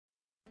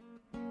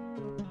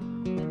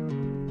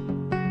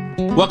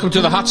Welcome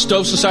to the Hot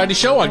Stove Society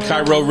Show on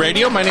Cairo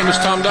Radio. My name is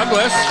Tom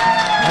Douglas.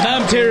 And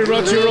I'm Terry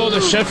Rochero,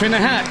 the chef in a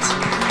hat.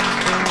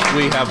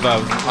 We have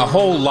a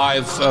whole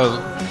live,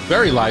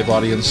 very live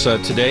audience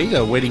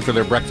today waiting for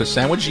their breakfast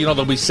sandwich. You know,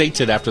 they'll be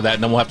sated after that,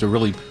 and then we'll have to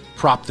really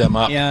prop them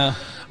up. Yeah.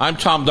 I'm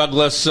Tom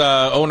Douglas,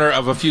 owner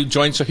of a few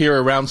joints here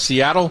around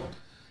Seattle,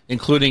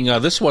 including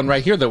this one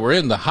right here that we're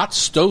in, the Hot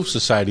Stove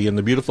Society in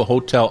the beautiful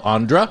Hotel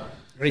Andra,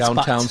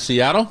 downtown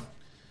Seattle.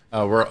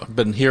 We've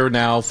been here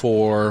now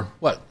for,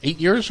 8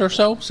 years or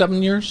so?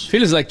 7 years?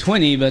 Feels like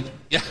 20, but...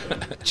 Yeah,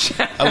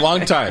 a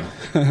long time.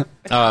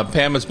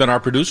 Pam has been our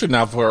producer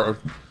now for...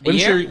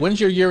 When's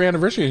your year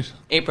anniversary?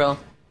 April.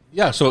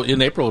 Yeah, so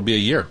in April it'll be a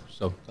year.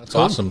 So that's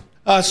awesome.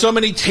 So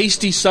many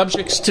tasty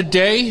subjects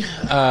today.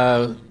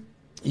 The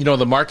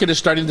market is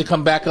starting to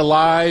come back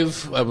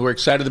alive. We're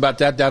excited about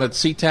that down at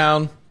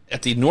Seatown.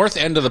 At the north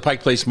end of the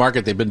Pike Place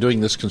Market, they've been doing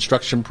this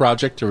construction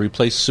project to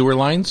replace sewer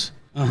lines.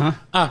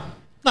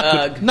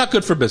 Not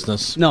good for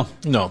business. No.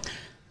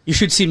 You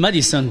should see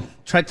Madison.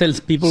 Try to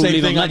tell people who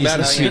live on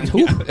Madison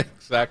Street. Yeah,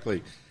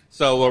 exactly.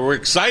 So we're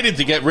excited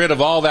to get rid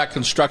of all that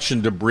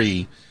construction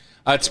debris.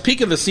 It's peak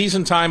of the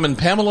season time, and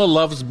Pamela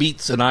loves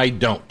beets, and I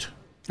don't.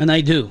 And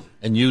I do.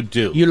 And you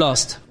do. You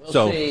lost.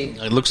 We'll see.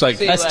 It looks like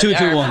that's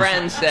 2-1.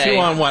 Friends say.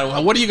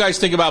 2-1. What do you guys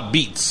think about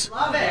beets?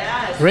 Love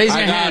it. Raise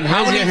your hand.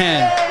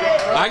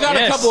 I got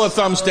a couple of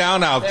thumbs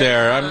down out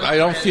there. I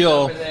don't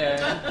feel...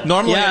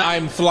 Normally,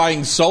 I'm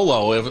flying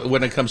solo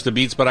when it comes to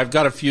beets, but I've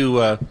got a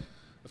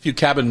few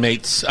cabin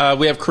mates.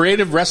 We have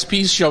creative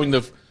recipes showing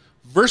the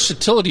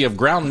versatility of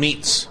ground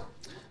meats.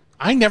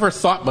 I never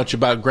thought much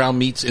about ground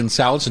meats in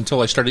salads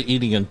until I started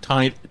eating in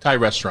Thai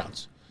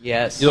restaurants.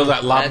 Yes. You know,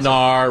 that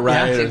labnar,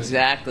 right? That's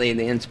exactly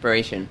the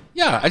inspiration.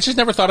 Yeah, I just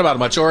never thought about it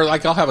much. Or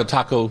like I'll have a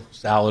taco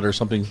salad or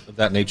something of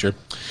that nature.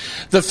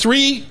 The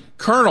Three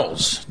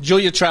Kernels,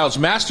 Julia Child's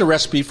master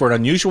recipe for an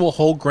unusual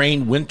whole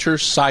grain winter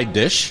side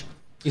dish.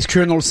 Is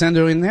Colonel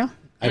Sander in there?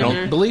 I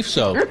don't believe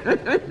so.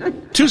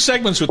 2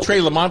 segments with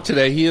Trey Lamont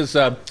today. He is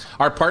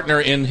our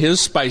partner in his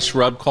spice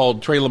rub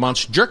called Trey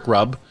Lamont's Jerk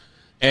Rub.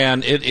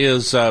 And it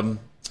is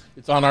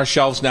it's on our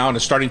shelves now and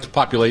is starting to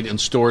populate in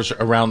stores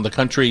around the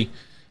country.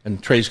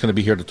 And Trey's going to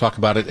be here to talk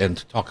about it and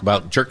to talk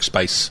about jerk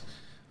spice.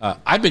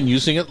 I've been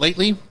using it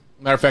lately.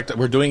 Matter of fact,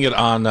 we're doing it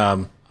on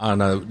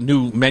a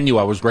new menu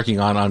I was working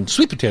on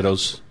sweet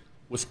potatoes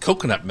with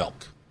coconut milk.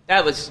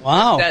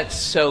 That's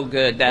so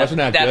good. Wasn't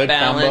that good?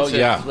 Balance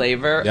Combo? of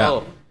flavor. Yeah.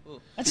 Oh.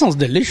 That sounds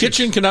delicious.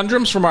 Kitchen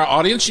conundrums from our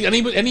audience.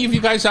 Any of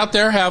you guys out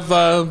there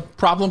have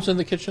problems in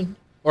the kitchen?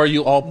 Or are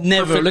you all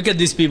never perfect? Look at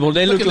these people.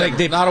 They look like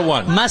they're not a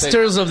one.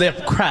 Masters of their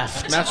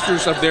craft.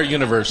 Masters of their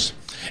universe.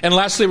 And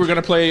lastly, we're going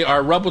to play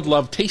our Rub with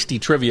Love Tasty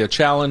Trivia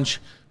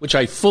Challenge, which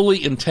I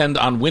fully intend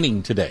on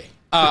winning today.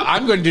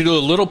 I'm going to do a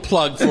little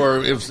plug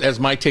as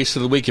my taste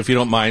of the week, if you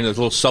don't mind, a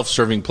little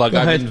self-serving plug.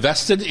 I've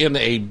invested in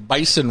a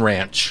bison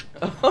ranch.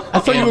 I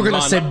thought you were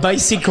going to say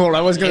bicycle.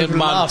 I was going to in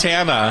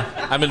Montana.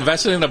 I'm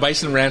invested in a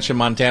bison ranch in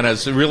Montana.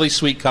 It's a really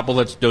sweet couple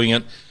that's doing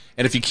it.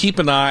 And if you keep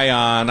an eye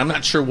on, I'm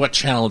not sure what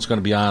channel it's going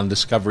to be on,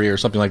 Discovery or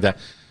something like that.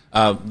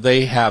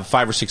 They have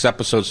 5 or 6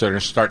 episodes that are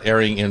going to start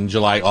airing in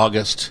July,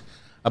 August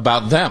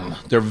about them.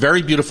 They're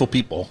very beautiful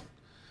people,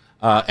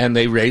 and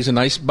they raise a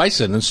nice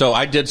bison. And so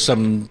I did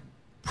some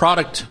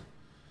product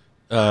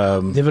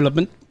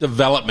development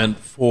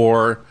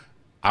for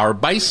our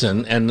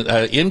bison, and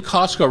in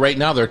Costco right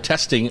now they're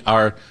testing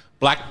our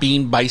black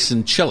bean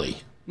bison chili.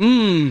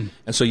 And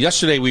so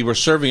yesterday we were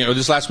serving it, or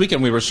this last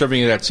weekend we were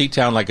serving it at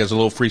Seatown like as a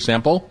little free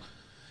sample.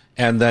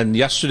 And then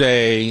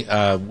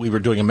yesterday we were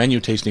doing a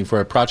menu tasting for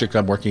a project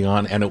I'm working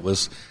on, and it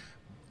was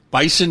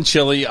bison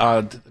chili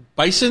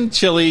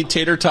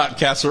tater tot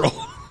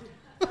casserole.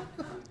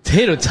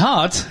 Tater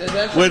tot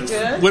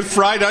with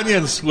fried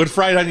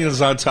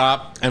onions on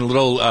top and a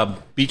little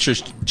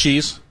Beecher's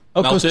cheese.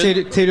 Of course,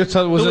 tater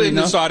tot was Who in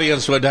enough? this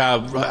audience would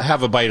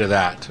have a bite of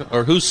that,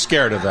 or who's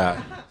scared of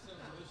that?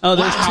 Oh,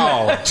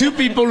 there's two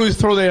people who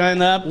throw their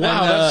hand up.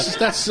 Wow,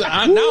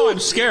 and, now I'm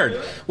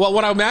scared. Well,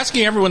 what I'm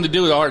asking everyone to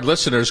do, our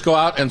listeners, go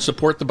out and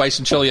support the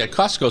bison chili at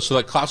Costco, so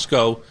that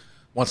Costco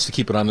wants to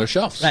keep it on their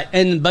shelves. Right.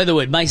 And by the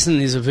way,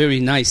 bison is a very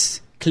nice,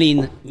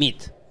 clean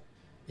meat.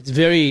 It's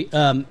very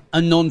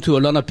unknown to a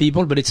lot of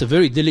people, but it's a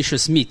very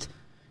delicious meat.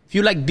 If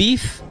you like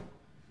beef,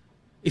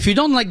 if you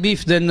don't like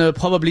beef, then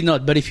probably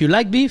not. But if you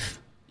like beef,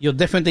 you're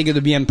definitely going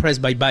to be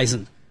impressed by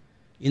bison.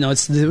 You know,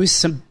 it's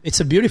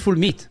a beautiful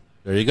meat.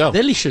 There you go.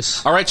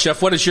 Delicious. All right,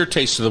 Chef, what is your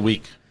taste of the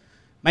week?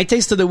 My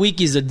taste of the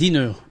week is a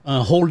dinner,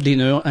 a whole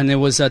dinner, and it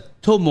was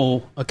at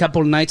Tomo a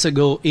couple nights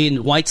ago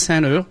in White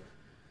Center.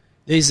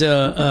 There's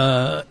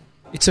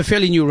it's a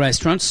fairly new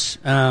restaurant.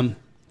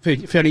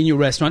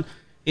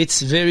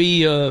 It's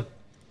very,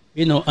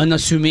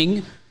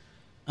 unassuming.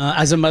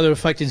 As a matter of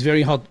fact, it's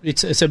very hard.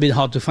 It's a bit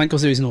hard to find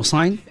because there is no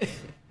sign.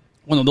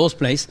 One of those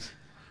places.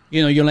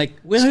 You know, you're like,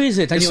 where is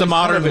it? And it's the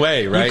modern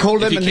way, right? You call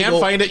them if you can't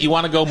find it, you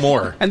want to go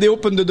more. And they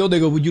open the door.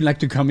 They go, "Would you like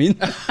to come in?"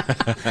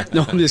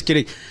 No, I'm just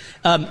kidding.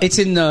 It's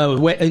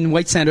in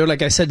White Center,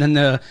 like I said,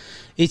 and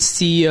It's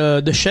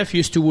the chef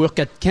used to work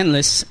at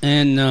Kenless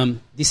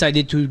and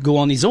decided to go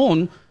on his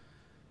own.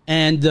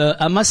 And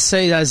I must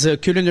say, as a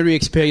culinary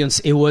experience,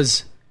 it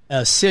was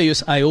a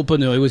serious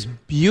eye-opener. It was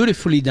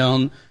beautifully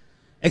done,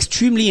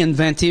 extremely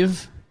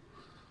inventive,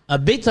 a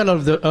bit out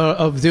of the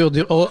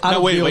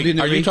wait. ordinary.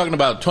 Are you talking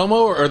about Tomo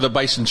or the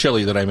bison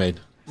chili that I made?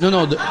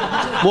 No.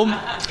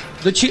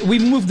 We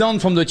moved on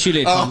from the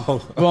chili. We're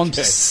on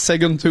okay.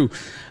 second two.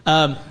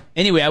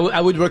 Anyway,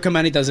 I would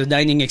recommend it as a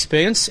dining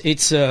experience.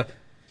 It's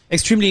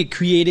extremely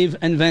creative,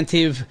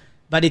 inventive,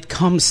 but it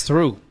comes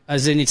through.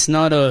 As in, it's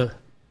not a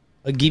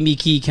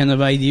gimmicky kind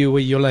of idea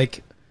where you're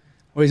like,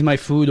 where's my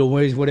food or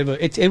where's whatever.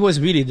 It was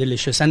really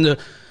delicious. And the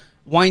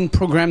wine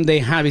program they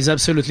have is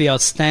absolutely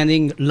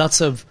outstanding.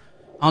 Lots of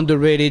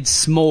underrated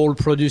small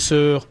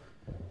producer,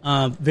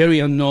 very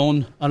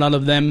unknown, a lot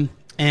of them.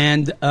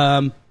 And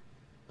a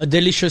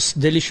delicious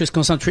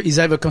concentration. Is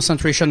have a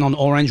concentration on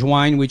orange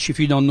wine, which if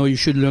you don't know, you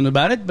should learn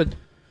about it. But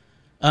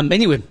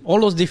anyway,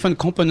 all those different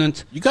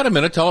components. You got a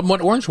minute? Tell them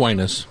what orange wine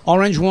is.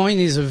 Orange wine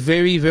is a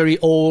very, very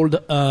old,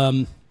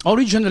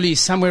 originally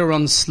somewhere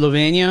around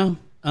Slovenia,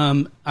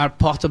 are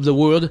part of the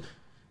world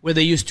where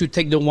they used to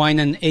take the wine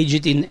and age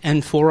it in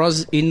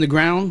amphoras in the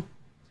ground.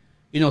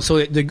 So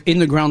in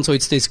the ground so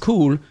it stays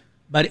cool,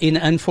 but in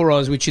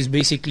amphoras, which is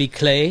basically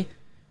clay.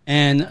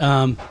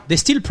 And they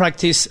still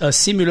practice a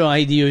similar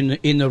idea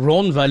in the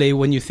Rhône Valley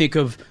when you think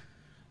of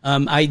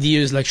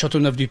ideas like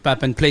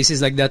Châteauneuf-du-Pape and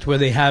places like that where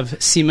they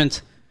have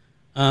cement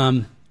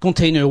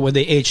container where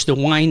they age the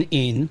wine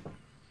in.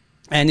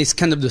 And it's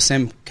kind of the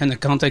same kind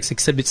of context,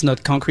 except it's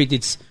not concrete,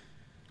 it's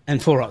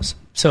amphoras.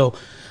 So,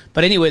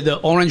 but anyway, the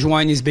orange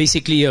wine is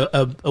basically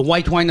a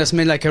white wine that's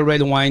made like a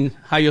red wine,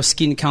 higher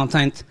skin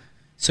content.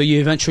 So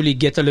you eventually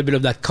get a little bit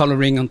of that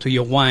coloring onto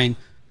your wine.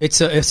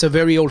 It's a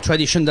very old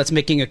tradition that's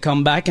making a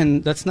comeback,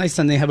 and that's nice,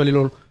 and they have a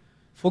little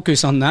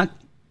focus on that.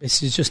 It's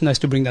just nice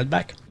to bring that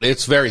back.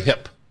 It's very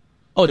hip.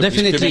 Oh,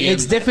 definitely.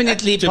 It's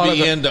definitely part of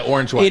the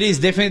orange wine. It is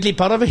definitely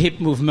part of a hip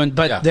movement,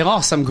 but there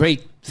are some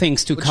great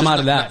things to come out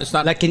of that. It's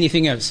not like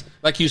anything else.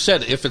 Like you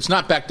said, if it's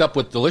not backed up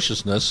with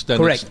deliciousness,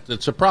 then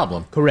it's a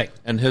problem. Correct.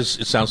 And it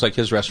sounds like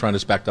his restaurant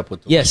is backed up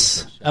with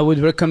deliciousness. Yes, I would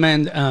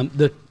recommend.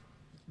 The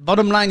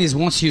bottom line is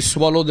once you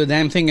swallow the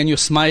damn thing and you're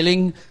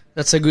smiling,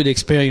 that's a good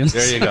experience.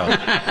 There you go.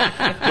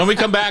 When we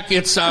come back,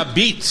 it's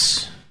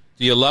beets.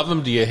 Do you love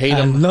them? Do you hate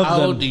them?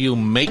 How do you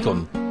make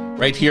them?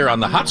 Right here on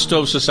the Hot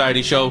Stove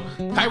Society Show,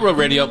 Cairo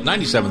Radio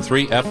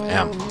 97.3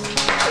 FM.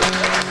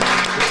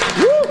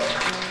 Woo!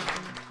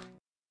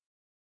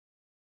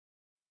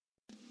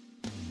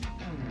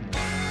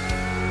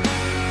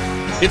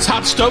 It's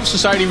Hot Stove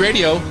Society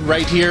Radio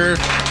right here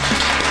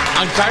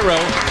on Cairo.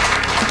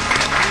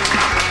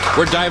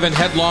 We're diving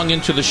headlong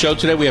into the show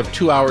today. We have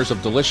 2 hours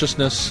of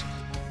deliciousness,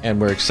 and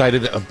we're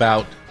excited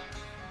about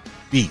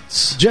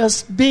beets.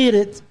 Just beat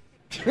it.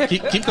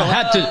 Keep going.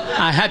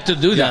 I had to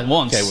do that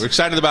once. Okay, we're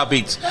excited about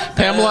beets.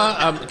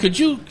 Pamela, could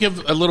you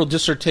give a little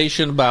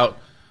dissertation about,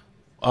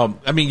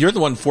 you're the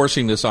one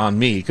forcing this on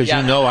me because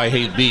you know I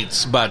hate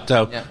beets, but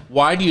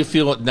why do you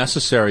feel it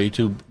necessary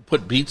to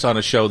put beets on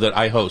a show that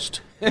I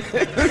host? Just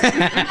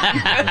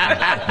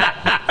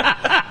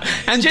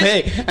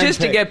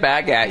to get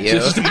back at you.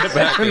 Just to get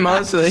back at you.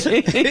 Mostly.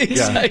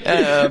 Exactly.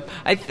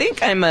 I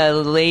think I'm a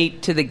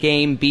late to the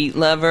game beet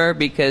lover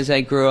because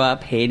I grew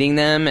up hating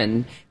them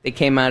and they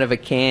came out of a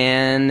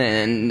can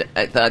and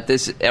I thought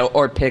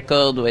or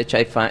pickled, which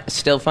I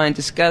still find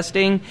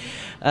disgusting.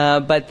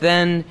 But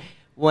then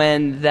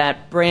when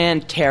that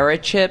brand Terra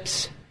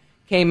Chips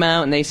came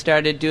out and they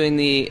started doing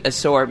the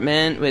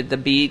assortment with the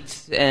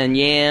beets and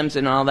yams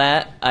and all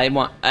that,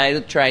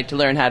 I tried to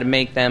learn how to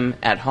make them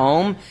at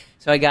home.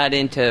 So I got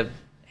into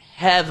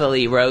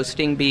heavily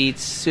roasting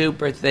beets,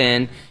 super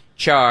thin,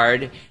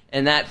 charred,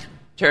 and that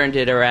turned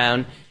it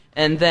around.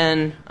 And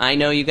then I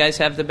know you guys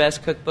have the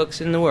best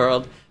cookbooks in the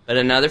world, but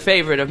another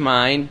favorite of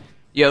mine,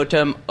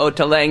 Yotam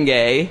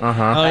Ottolenghi,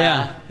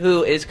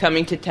 who is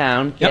coming to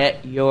town.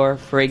 Get your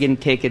friggin'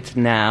 tickets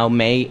now,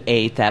 May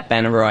 8th at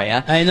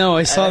Benaroya. I know,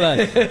 I saw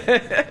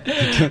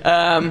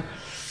that.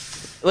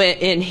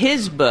 In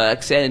his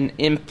books, and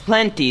in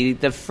plenty,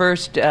 the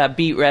first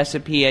beet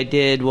recipe I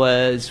did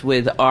was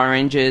with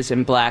oranges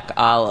and black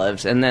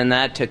olives, and then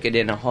that took it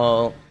in a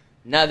whole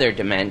another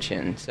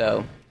dimension.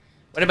 So,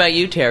 what about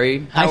you,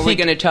 Terry? How are we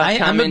going to talk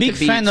I'm a big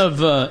fan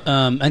of,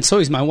 and so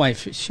is my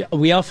wife.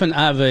 We often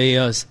have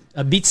a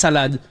beet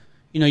salad.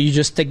 You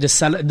just take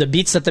the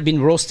beets that have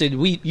been roasted.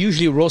 We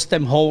usually roast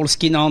them whole,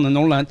 skin on, and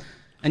all that,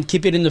 and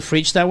keep it in the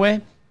fridge that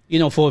way.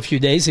 For a few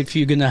days. If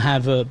you're going to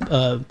have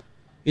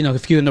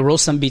if you're going to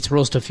roast some beets,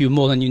 roast a few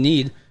more than you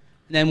need.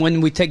 And then when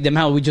we take them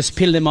out, we just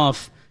peel them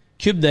off,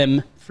 cube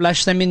them,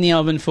 flash them in the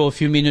oven for a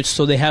few minutes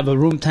so they have a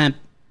room temp.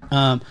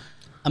 I'm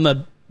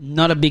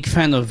not a big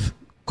fan of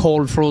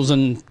cold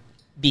frozen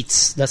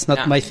beets. That's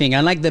not my thing.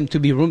 I like them to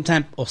be room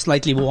temp or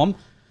slightly warm.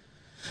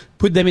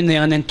 Put them in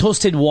there, and then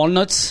toasted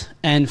walnuts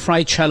and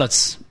fried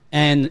shallots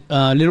and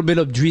a little bit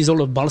of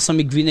drizzle of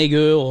balsamic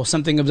vinegar or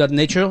something of that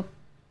nature.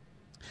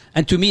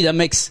 And to me,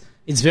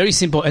 it's very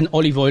simple, and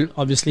olive oil,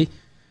 obviously.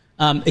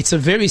 It's a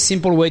very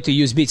simple way to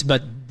use beets,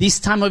 but this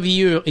time of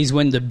year is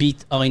when the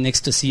beets are in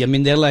ecstasy. I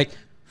mean, they're like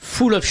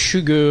full of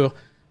sugar.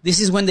 This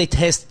is when they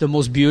taste the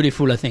most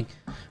beautiful, I think.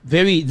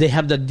 They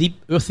have that deep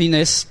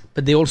earthiness,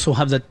 but they also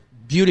have that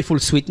beautiful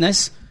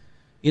sweetness,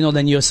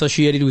 then you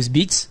associate it with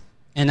beets.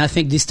 And I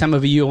think this time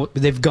of year,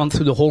 they've gone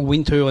through the whole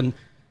winter and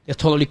they're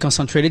totally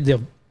concentrated. They're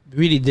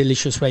really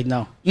delicious right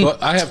now. Well,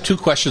 I have two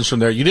questions from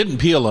there. You didn't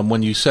peel them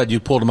when you said you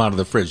pulled them out of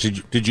the fridge.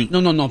 Did you?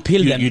 No,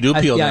 peel them. You do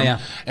peel them. Yeah.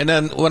 And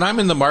then when I'm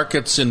in the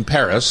markets in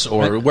Paris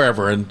or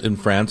wherever in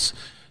France,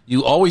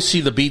 you always see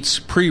the beets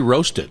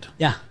pre-roasted.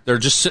 Yeah. They're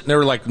just sitting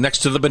there like next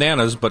to the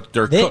bananas, but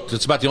they're cooked.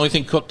 It's about the only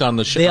thing cooked on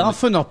the They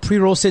often are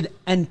pre-roasted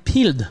and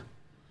peeled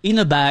in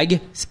a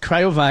bag,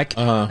 cryovac,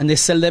 and they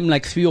sell them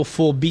like 3 or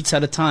 4 beets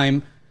at a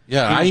time.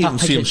 Yeah, I even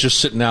see them just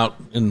sitting out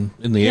in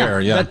the air.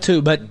 Yeah, that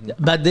too.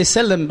 But they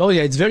sell them. Oh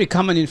yeah, it's very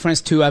common in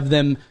France to have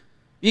them.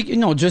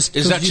 Just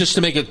is that just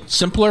to make it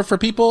simpler for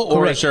people,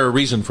 or is there a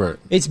reason for it?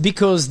 It's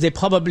because they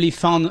probably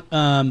found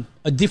a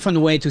different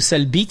way to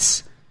sell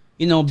beets.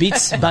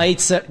 Beets by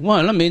itself.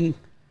 Well, I mean,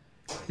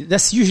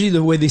 that's usually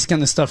the way this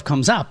kind of stuff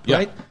comes up,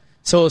 right?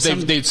 So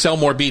they'd sell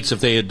more beets if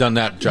they had done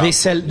that job.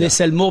 They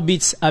sell more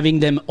beets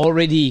having them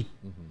already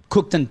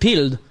cooked and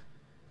peeled.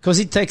 Because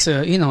it takes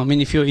if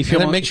you're and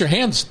it makes your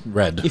hands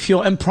red. If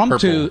you're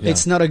impromptu, purple,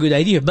 it's not a good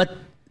idea. But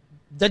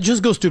that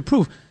just goes to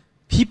prove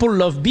people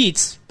love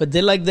beets, but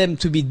they like them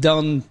to be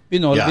done, a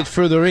bit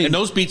further in. And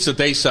those beets that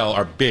they sell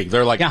are big.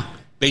 They're like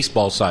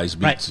baseball-sized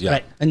beets.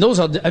 Right. And those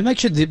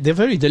they're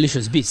very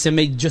delicious beets. They're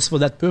made just for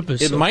that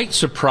purpose. It might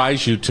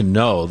surprise you to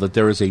know that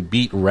there is a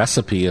beet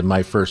recipe in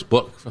my first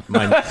book.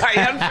 I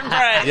am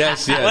surprised.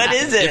 Yes. What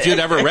is it? If you'd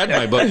ever read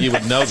my book, you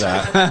would know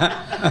that.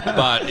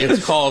 But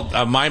it's called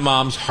My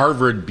Mom's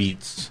Harvard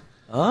Beets.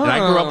 Oh. And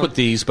I grew up with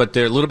these, but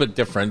they're a little bit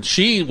different.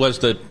 She was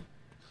the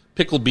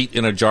pickled beet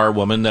in a jar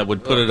woman that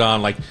would put it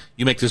on, like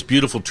you make this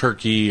beautiful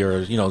turkey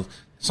or,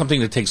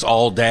 something that takes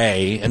all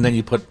day, and then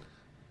you put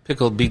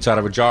pickled beets out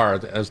of a jar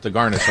as the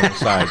garnish on the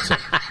side. So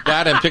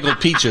that and pickled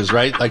peaches,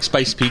 right? Like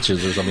spiced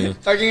peaches or something.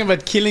 Talking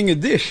about killing a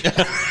dish. It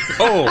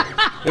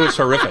was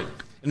horrific.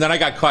 And then I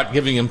got caught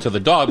giving him to the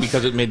dog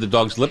because it made the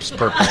dog's lips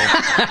purple.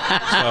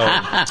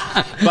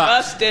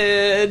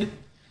 Busted.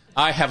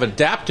 I have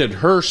adapted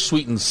her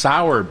sweet and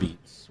sour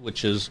beets,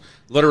 which is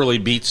literally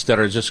beets that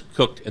are just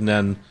cooked and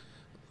then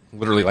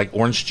literally like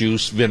orange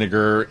juice,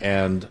 vinegar,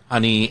 and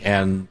honey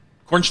and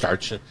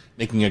cornstarch,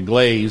 making a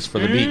glaze for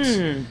the beets.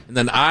 And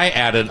then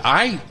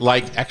I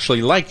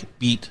like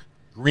beet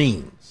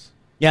greens.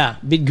 Yeah,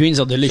 beet greens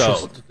are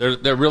delicious. So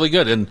they're really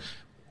good. And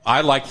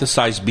I like the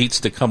size beets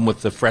that come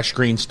with the fresh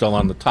green still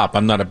on the top.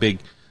 I'm not a big,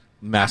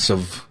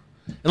 massive,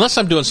 unless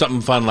I'm doing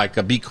something fun like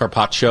a beet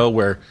carpaccio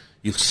where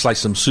you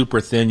slice them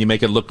super thin, you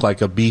make it look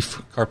like a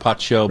beef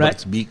carpaccio, but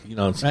it's beet,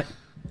 Right.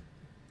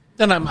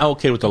 Then I'm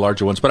okay with the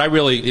larger ones. But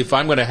if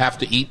I'm going to have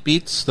to eat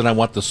beets, then I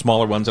want the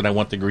smaller ones and I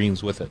want the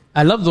greens with it.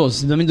 I love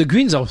those. I mean, the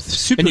greens are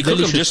super and you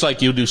delicious. cook them just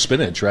like you do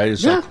spinach, right?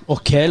 It's or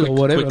kale or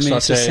whatever.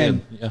 It's the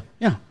same.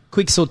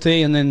 Quick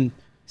saute and then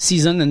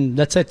season, and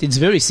that's it. It's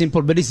very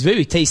simple, but it's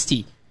very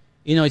tasty.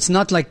 It's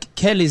not like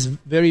kale is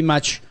very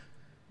much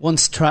one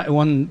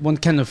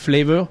kind of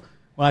flavor.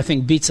 Well, I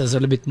think beets has a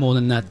little bit more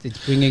than that.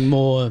 It's bringing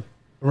more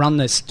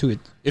roundness to it.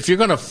 If you're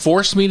going to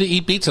force me to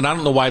eat beets, and I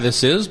don't know why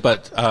this is,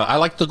 but I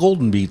like the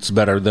golden beets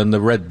better than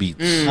the red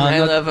beets. I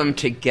love them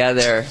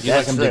together.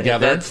 Like them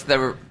together? That's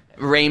the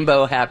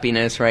rainbow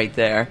happiness right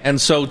there.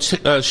 And so,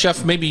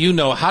 Chef, maybe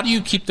how do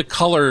you keep the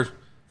color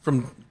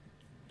from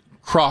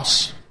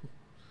cross?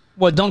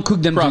 Well, don't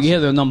cook them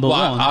together, number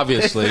one.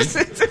 Obviously.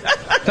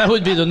 That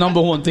would be the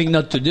number one thing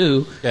not to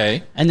do.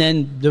 Okay. And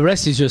then the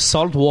rest is just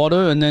salt,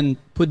 water, and then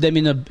put them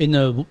in a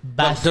bath.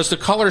 But does the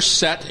color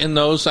set in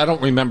those? I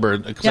don't remember.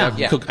 Because I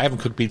haven't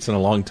cooked beets in a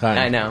long time.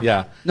 I know.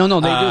 Yeah. No,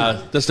 they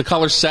do. Does the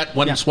color set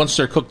once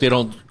they're cooked? They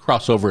don't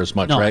cross over as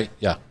much, right?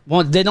 Yeah.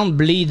 Well, they don't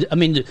bleed. I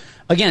mean,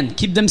 again,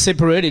 keep them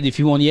separated if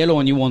you want yellow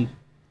and you want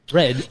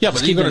red. Yeah,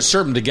 but you're going to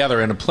serve them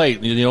together in a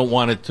plate. You don't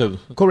want it to...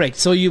 Correct.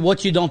 So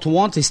what you don't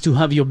want is to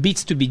have your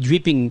beets to be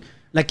dripping,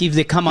 like if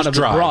they come out of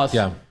the broth.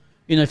 Yeah.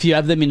 If you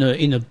have them in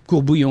a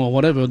courbouillon or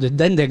whatever,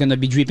 then they're going to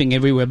be dripping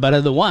everywhere. But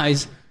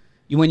otherwise,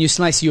 when you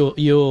slice your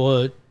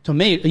beets,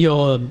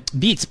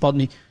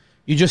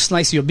 you just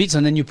slice your beets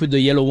and then you put the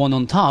yellow one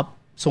on top,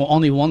 so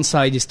only one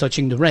side is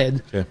touching the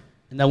red,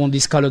 and that won't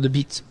discolor the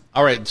beets.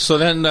 All right, so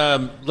then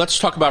let's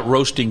talk about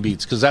roasting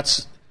beets, because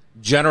that's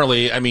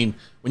generally, when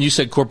you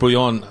said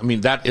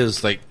courbouillon, that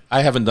is like,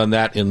 I haven't done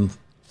that in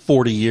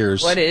 40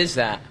 years. What is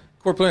that?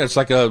 Courbouillon, it's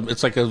like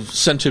a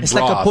scented broth. It's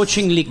like a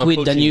poaching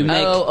liquid that you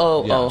make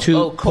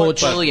to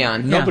poach.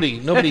 Bouillon.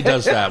 Nobody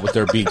does that with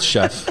their beets,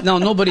 Chef. No,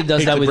 nobody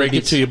does that with their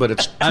beets. I hate to break it to you, but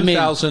it's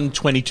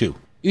 2022.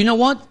 You know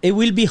what? It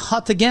will be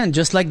hot again,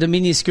 just like the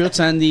mini skirts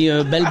and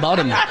the bell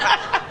bottom.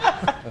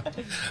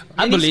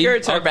 Mini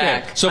skirts are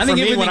back. So I think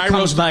me, when I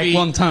roast back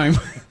one time.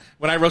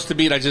 When I roast a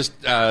beet, I just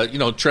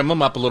trim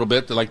them up a little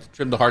bit. To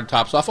trim the hard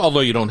tops off, although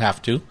you don't have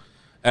to.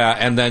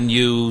 And then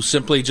you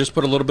simply just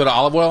put a little bit of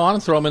olive oil on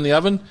and throw them in the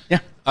oven. Yeah.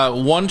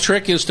 One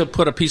trick is to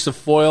put a piece of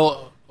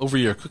foil over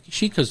your cookie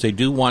sheet because they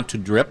do want to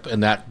drip,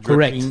 and that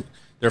Correct. dripping,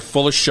 they're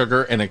full of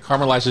sugar, and it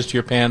caramelizes to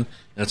your pan,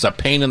 and it's a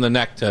pain in the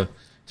neck to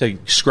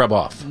scrub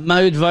off.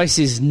 My advice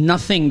is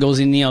nothing goes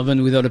in the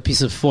oven without a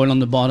piece of foil on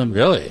the bottom.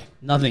 Really?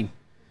 Nothing.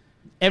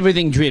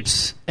 Everything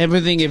drips.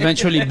 Everything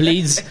eventually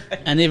bleeds,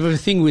 and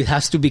everything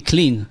has to be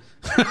clean.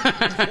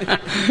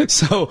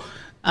 So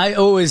I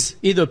always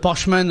either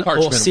parchment or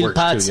Parchment steel works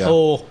pads too, yeah.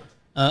 or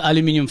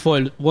aluminum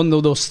foil, one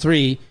of those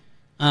three.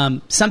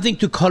 Something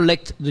to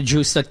collect the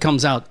juice that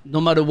comes out. No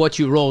matter what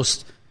you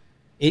roast,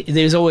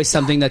 there's always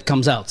something that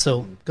comes out.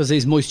 So because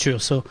there's moisture.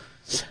 So,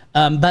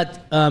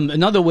 but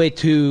another way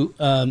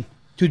to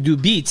do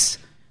beets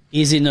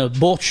is in a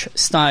borsch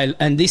style.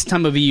 And this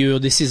time of the year,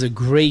 this is a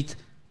great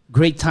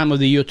time of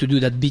the year to do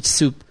that beet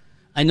soup.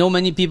 I know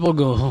many people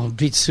go, oh,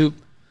 beet soup,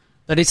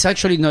 but it's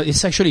actually not.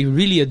 It's actually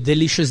really a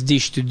delicious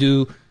dish to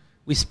do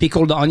with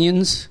pickled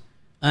onions.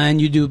 And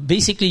you do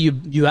basically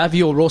you have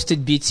your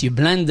roasted beets, you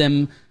blend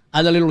them,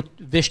 add a little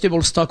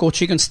vegetable stock or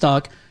chicken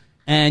stock,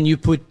 and you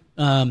put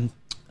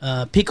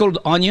pickled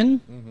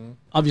onion,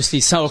 obviously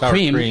sour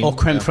cream or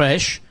creme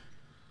fraiche.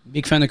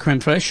 Big fan of creme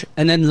fraiche,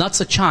 and then lots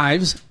of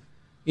chives,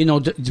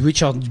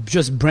 which are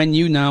just brand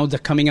new now. They're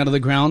coming out of the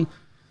ground.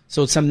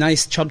 So some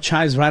nice chopped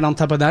chives right on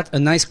top of that, a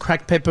nice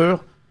cracked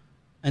pepper,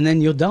 and then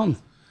you're done.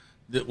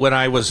 When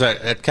I was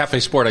at Cafe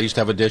Sport, I used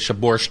to have a dish of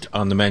borscht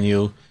on the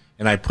menu,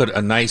 and I put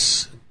a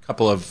nice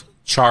couple of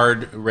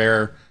charred,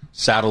 rare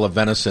saddle of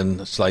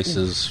venison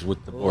slices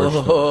with the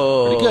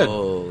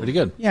borscht. Pretty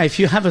good. Yeah, if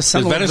you have a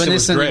saddle of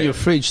venison in your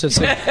fridge, that's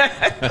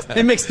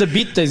it makes the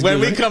beet taste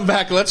When good. we come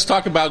back, let's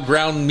talk about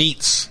ground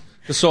meats.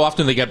 Because so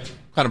often they get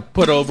kind of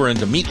put over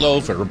into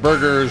meatloaf or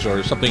burgers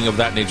or something of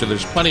that nature.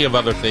 There's plenty of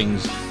other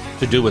things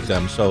to do with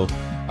them. So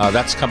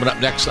that's coming up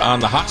next on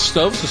the Hot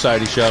Stove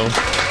Society Show.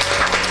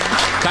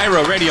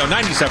 Cairo Radio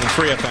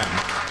 97.3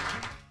 FM.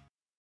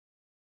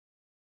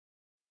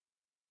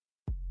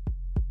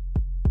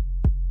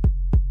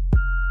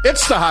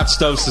 It's the Hot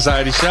Stove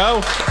Society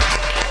Show.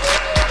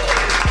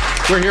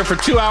 We're here for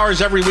 2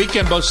 hours every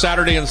weekend, both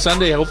Saturday and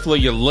Sunday. Hopefully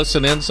you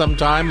listen in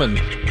sometime. And,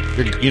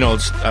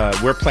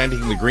 we're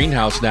planting the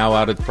greenhouse now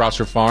out at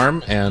Prosser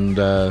Farm, and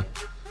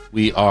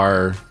we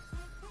are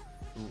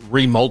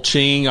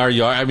remulching our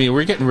yard. I mean,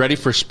 we're getting ready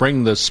for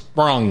spring to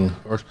sprung,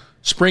 or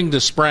spring to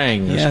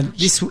sprang. Yeah,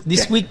 this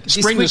week.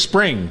 Spring to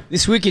spring.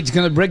 This week it's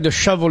going to break the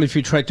shovel if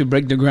you try to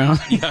break the ground.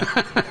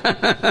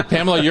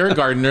 Pamela, you're a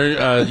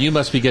gardener. You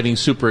must be getting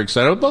super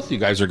excited. Both of you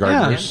guys are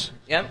gardeners.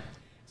 Yep.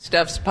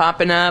 Stuff's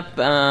popping up.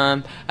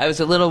 I was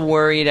a little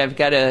worried. I've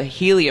got a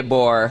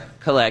heliobore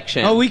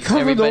collection. Oh, we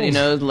covered Everybody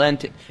those.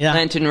 knows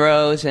Lenten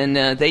Rose, and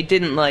they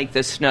didn't like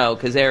the snow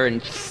because they're in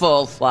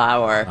full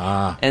flower.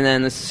 And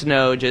then the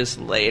snow just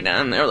laid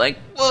on. They're like,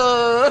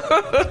 whoa!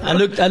 I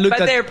looked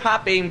but at they're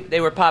popping.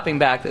 They were popping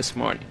back this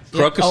morning.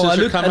 Crocuses I are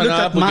looked coming at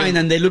up. mine,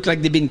 and they look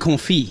like they've been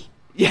confit.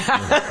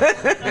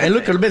 Yeah. They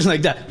look a bit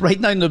like that. Right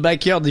now in the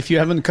backyard, if you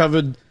haven't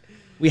covered,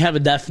 we have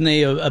a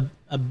Daphne,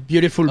 a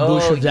beautiful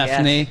bush of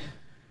Daphne. Yes.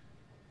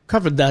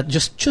 Covered that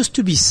just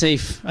to be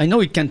safe. I know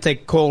it can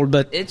take cold,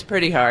 but It's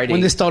pretty hardy. when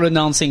they start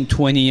announcing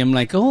 20, I'm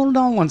like, hold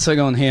on one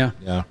second here.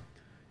 Yeah.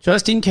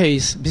 Just in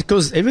case,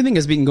 because everything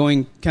has been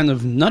going kind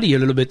of nutty a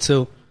little bit,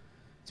 so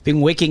it's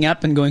been waking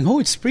up and going, oh,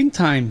 it's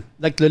springtime,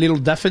 like the little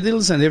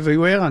daffodils and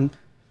everywhere. And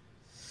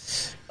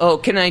Oh,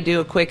 can I do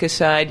a quick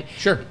aside?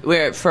 Sure.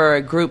 We're for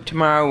a group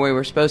tomorrow where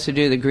we're supposed to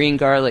do the green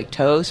garlic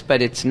toast,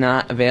 but it's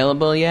not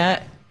available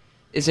yet.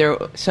 Is there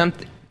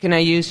something? Can I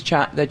use the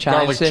chives?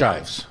 Garlic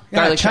chives.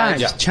 Garlic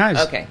chives, chives. chives.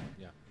 Okay.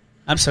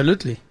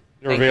 Absolutely.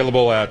 They're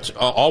available at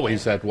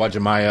always at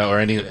Wajimaya or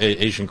any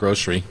Asian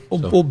grocery.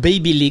 So. Or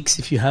baby leeks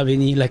if you have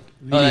any, like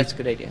really that's a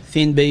good idea.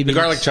 thin baby The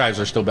garlic leeks. chives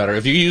are still better.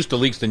 If you use the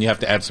leeks, then you have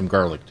to add some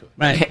garlic to it.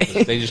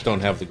 Right. They just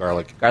don't have the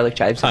garlic Garlic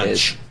chives it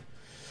is. punch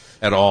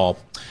at all.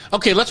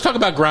 Okay, let's talk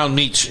about ground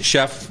meats,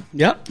 Chef.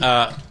 Yeah.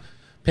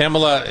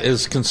 Pamela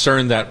is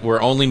concerned that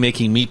we're only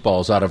making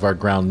meatballs out of our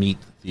ground meat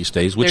these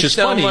days, which There's is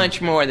so funny.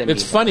 much more than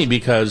It's meatballs. funny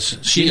because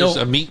she is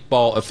a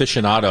meatball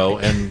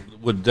aficionado and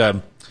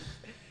would.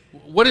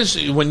 What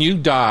is when you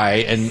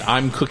die and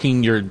I'm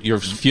cooking your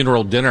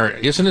funeral dinner?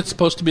 Isn't it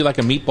supposed to be like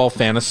a meatball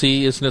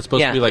fantasy? Isn't it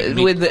supposed to be like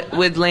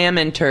with lamb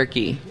and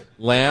turkey.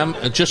 lamb?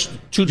 Just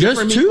two Just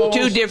different two? meatballs?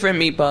 Two different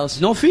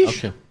meatballs. No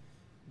fish? Okay.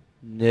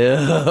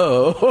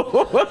 No.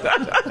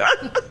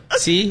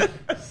 See?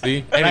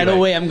 See? Right Anyway.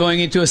 away, I'm going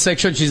into a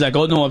section. She's like,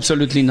 oh, no,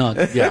 absolutely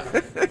not. Yeah.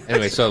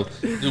 Anyway, so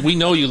we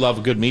know you love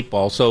a good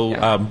meatball. So,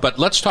 but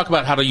let's talk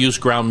about how to use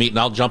ground meat, and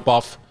I'll jump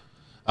off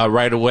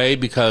right away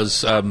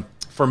because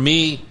for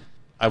me,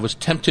 I was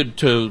tempted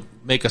to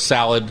make a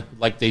salad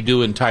like they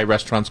do in Thai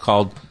restaurants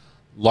called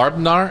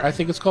larbnar. I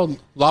think it's called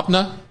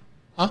labna,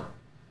 huh?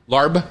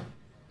 Larb,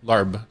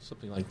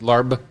 something like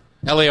larb,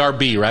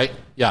 L-A-R-B, right?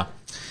 Yeah,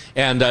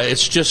 and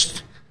it's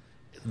just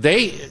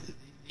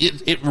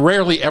it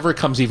rarely ever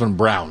comes even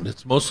browned.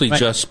 It's mostly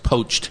just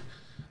poached.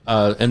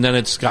 And then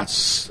it's got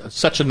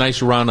such a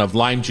nice run of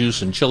lime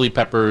juice and chili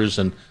peppers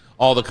and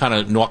all the kind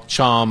of nuoc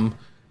cham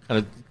kind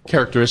of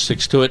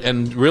characteristics to it.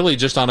 And really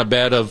just on a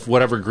bed of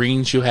whatever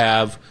greens you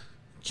have,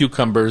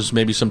 cucumbers,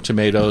 maybe some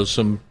tomatoes,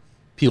 some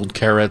peeled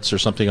carrots or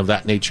something of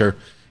that nature.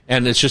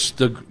 And it's just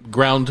the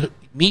ground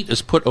meat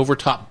is put over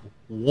top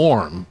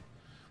warm,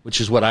 which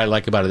is what I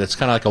like about it. It's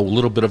kind of like a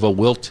little bit of a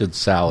wilted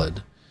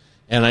salad.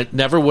 And I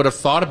never would have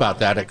thought about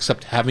that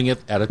except having it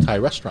at a Thai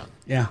restaurant.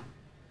 Yeah.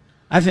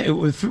 I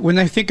think when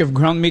I think of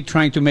ground meat,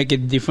 trying to make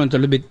it different a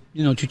little bit,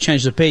 to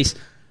change the pace,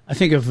 I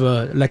think of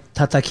like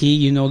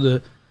tataki,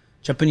 the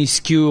Japanese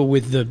skewer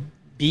with the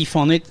beef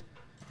on it,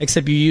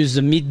 except you use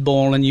the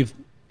meatball and you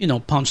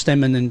punch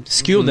them and then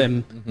skewer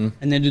them,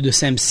 and then do the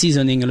same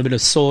seasoning, a little bit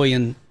of soy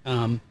and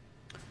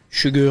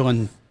sugar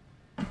and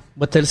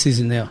what else is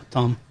in there,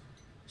 Tom?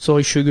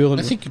 Soy, sugar.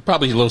 And I think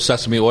probably a little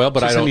sesame oil,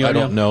 but I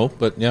don't know.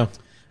 But yeah.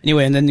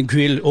 Anyway, and then the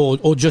grill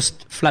or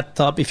just flat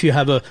top. If you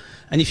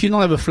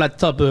don't have a flat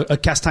top, a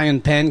cast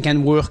iron pan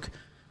can work.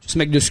 Just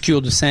make the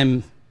skewer the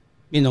same,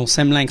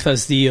 same length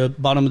as the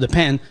bottom of the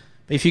pan.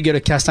 But if you get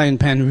a cast iron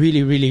pan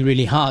really, really,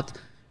 really hot,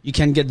 you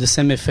can get the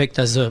same effect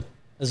as a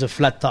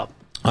flat top.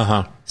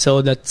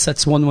 So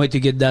that's one way to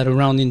get that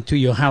around into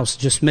your house.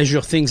 Just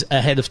measure things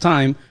ahead of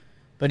time.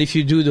 But if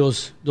you do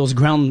those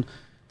ground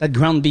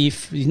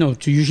beef,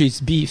 usually it's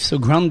beef. So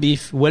ground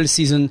beef, well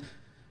seasoned.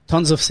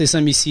 Tons of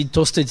sesame seed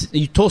toasted.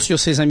 You toast your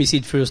sesame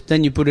seed first,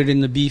 then you put it in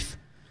the beef,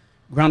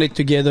 ground it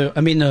together.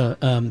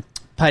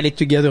 Pile it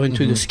together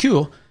into the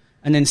skewer,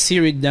 and then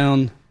sear it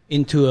down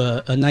into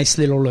a nice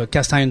little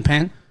cast iron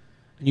pan.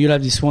 And you'll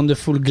have this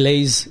wonderful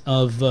glaze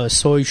of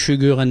soy,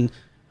 sugar, and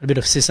a bit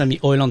of sesame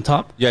oil on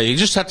top. Yeah, you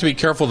just have to be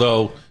careful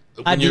though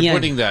when you're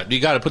putting that. You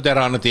got to put that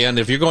on at the end.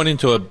 If you're going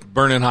into a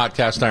burning hot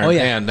cast iron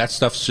pan, that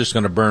stuff's just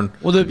going to burn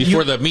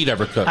before the meat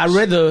ever cooks. I'd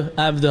rather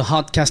have the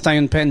hot cast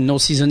iron pan, no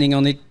seasoning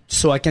on it,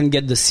 so I can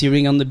get the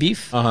searing on the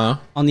beef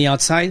on the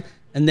outside.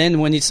 And then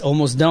when it's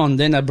almost done,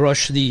 then I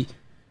brush the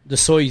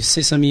soy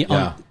sesame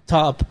on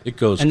top. It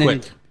goes and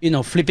quick.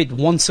 Then, flip it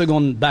 1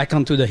 second back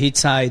onto the heat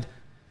side,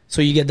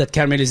 so you get that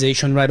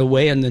caramelization right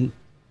away, and then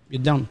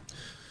you're done.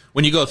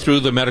 When you go through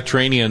the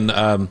Mediterranean,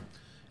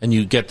 and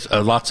you get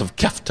lots of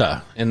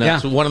kefta, and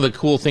that's one of the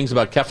cool things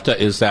about kefta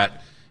is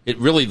that it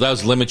really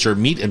does limit your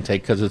meat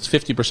intake because it's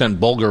 50%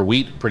 Bulgur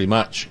wheat, pretty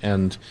much,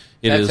 and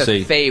that's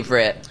a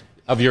favorite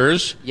of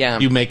yours. Yeah,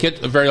 you make it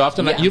very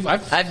often. Yeah.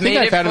 I've had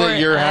it at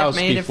your house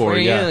before.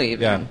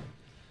 Yeah.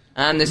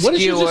 On the what skewer.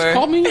 Did you just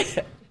call me?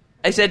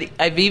 I said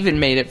I've even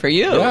made it for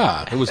you.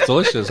 Yeah, it was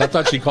delicious. I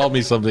thought she called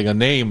me something, a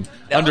name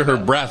under her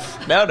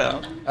breath.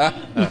 No.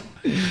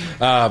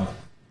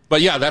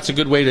 But yeah, that's a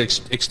good way to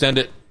extend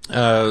it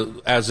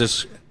as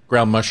this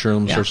ground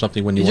mushrooms or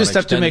something. When you just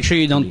have to make sure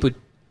you don't put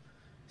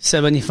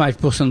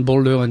 75%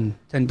 boulder and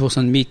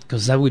 10% meat,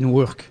 because that wouldn't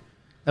work.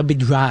 That'd be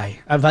dry.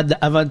 I've had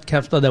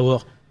kefta that were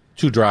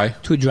too dry.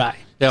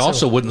 They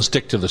also wouldn't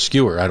stick to the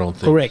skewer, I don't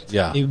think. Correct.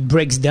 Yeah, it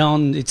breaks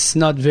down. It's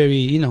not very.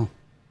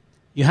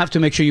 You have to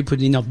make sure you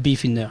put enough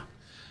beef in there.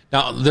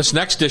 Now, this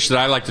next dish that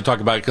I like to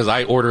talk about, because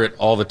I order it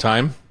all the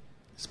time,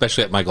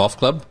 especially at my golf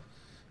club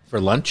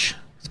for lunch.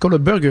 It's called a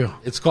burger.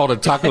 It's called a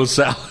taco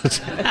salad.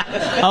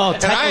 Taco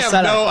and I have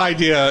salad. no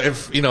idea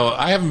if,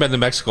 I haven't been to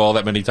Mexico all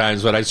that many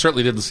times, but I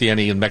certainly didn't see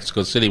any in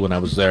Mexico City when I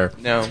was there.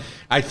 No.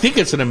 I think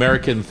it's an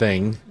American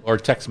thing or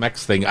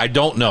Tex-Mex thing. I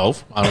don't know,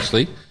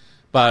 honestly.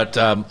 But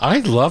I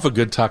love a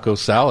good taco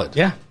salad.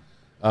 Yeah.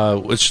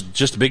 It's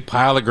just a big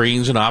pile of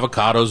greens and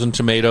avocados and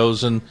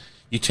tomatoes, and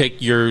you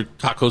take your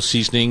taco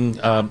seasoning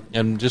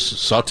and just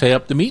saute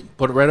up the meat,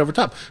 put it right over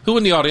top. Who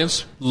in the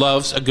audience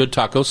loves a good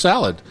taco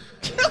salad?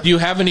 Do you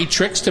have any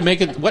tricks to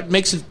make it? What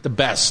makes it the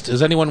best?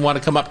 Does anyone want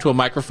to come up to a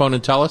microphone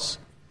and tell us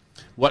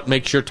what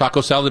makes your taco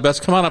salad the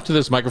best? Come on up to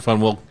this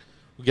microphone. We'll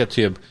get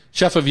to you.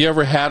 Chef, have you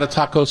ever had a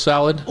taco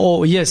salad?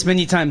 Oh, yes,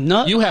 many times.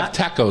 No, you have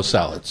taco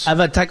salads. I've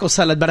had taco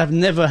salad, but I've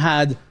never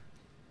had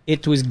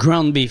it with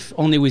ground beef,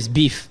 only with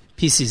beef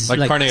pieces.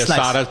 Like carne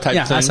asada type thing?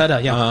 Yeah,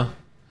 asada, yeah. Uh-huh.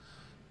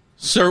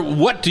 Sir,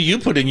 what do you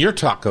put in your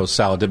taco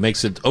salad that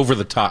makes it over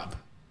the top?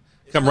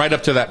 Come right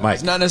up to that mic.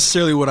 It's not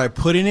necessarily what I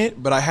put in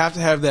it, but I have to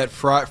have that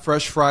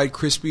fresh fried,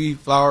 crispy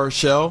flour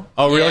shell.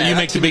 Oh, really? Yeah, you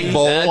make the big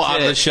bowl out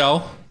of the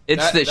shell?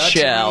 It's the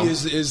shell. To me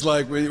is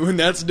like when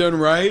that's done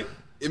right,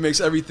 it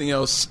makes everything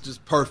else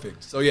just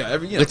perfect. So yeah,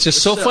 it's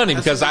just so funny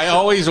because I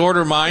always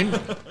order mine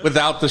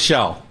without the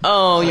shell.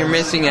 Oh, you're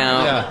missing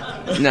out.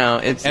 Yeah. No,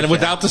 it's and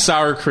without the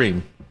sour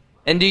cream.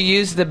 And do you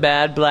use the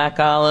bad black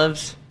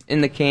olives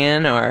in the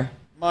can, or?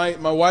 My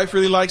wife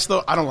really likes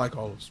those. I don't like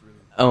olives really.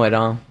 Oh, at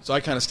all. So I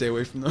kind of stay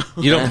away from them.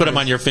 You don't put them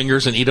on your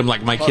fingers and eat them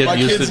like my kid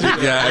used to do.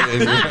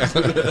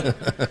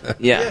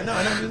 Yeah. No,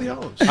 I don't do the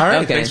olives. All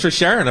right. Okay. Thanks for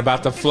sharing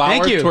about the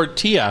flour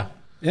tortilla.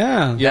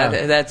 Yeah.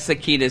 That's the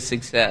key to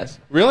success.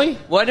 Really?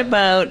 What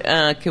about,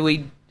 can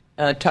we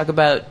talk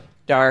about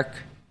dark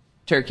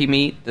turkey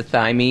meat, the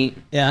thigh meat?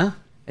 Yeah.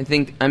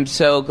 I'm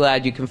so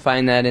glad you can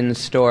find that in the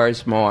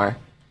stores more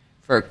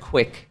for a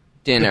quick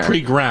dinner. The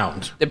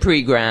pre-ground.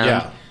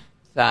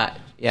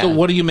 Yeah. So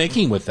what are you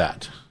making with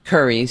that?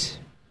 Curries.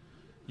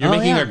 You're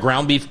making a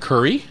ground beef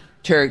curry?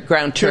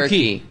 Ground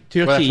turkey.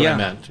 Well, that's what I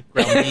meant.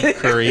 Ground beef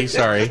curry,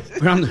 sorry.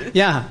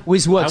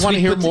 With what? I want to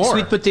hear more.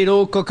 Sweet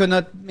potato,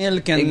 coconut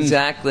milk, and...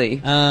 Exactly.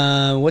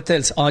 What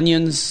else?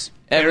 Onions.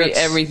 Carrots.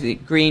 Everything.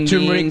 Green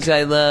Turmeric. beans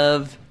I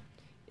love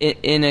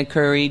in a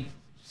curry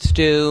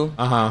stew.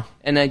 Uh-huh.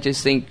 And I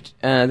just think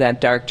that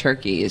dark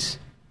turkey is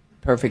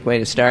a perfect way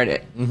to start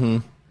it.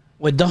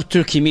 Well, dark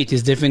turkey meat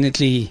is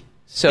definitely...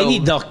 So- any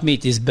dark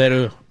meat is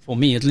better, for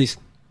me at least,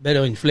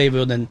 better in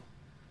flavor than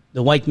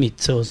the white meat.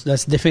 So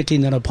that's definitely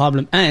not a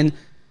problem. And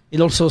it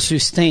also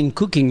sustains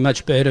cooking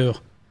much better,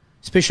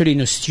 especially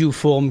in a stew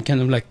form,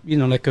 kind of like,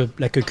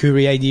 like a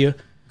curry idea.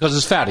 Because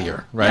it's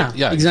fattier, right?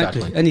 Yeah,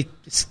 exactly. And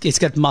it's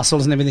got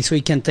muscles and everything, so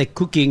it can take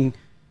cooking,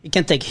 it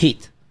can take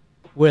heat.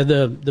 Where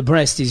the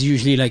breast is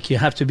usually like you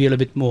have to be a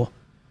little bit more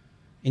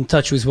in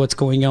touch with what's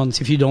going on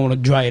if you don't want to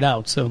dry it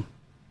out. So,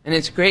 And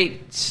it's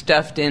great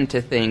stuffed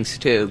into things,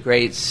 too.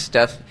 Great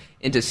stuff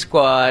into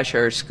squash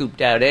or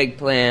scooped out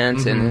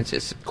eggplants. And it's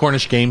just...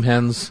 Cornish game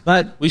hens.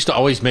 But- we used to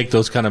always make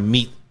those kind of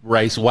meat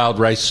rice, wild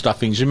rice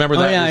stuffings. You remember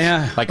that? yeah, It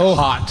was yeah. Like Oh,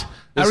 hot.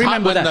 I It's hot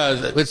remember when,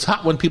 that. it's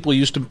hot when people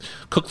used to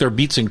cook their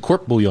beets in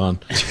court bouillon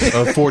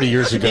 40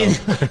 years ago.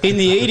 in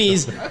the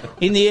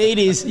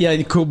 80s, yeah,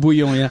 in court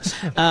bouillon, yeah.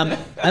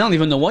 I don't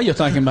even know what you're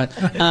talking about.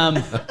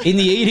 In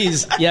the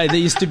 80s, yeah, there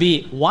used to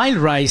be wild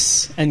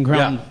rice and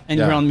ground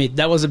meat.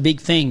 That was a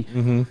big thing.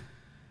 Mm-hmm.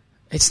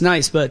 It's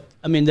nice, but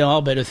I mean, there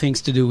are better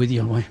things to do with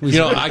your.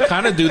 I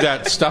kind of do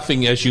that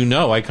stuffing, as you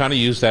know. I kind of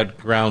use that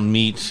ground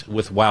meat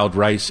with wild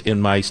rice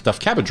in my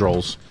stuffed cabbage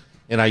rolls.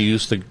 And I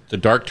use the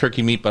dark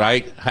turkey meat, but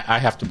I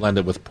have to blend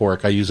it with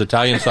pork. I use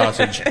Italian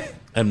sausage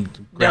and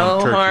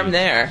ground turkey. No harm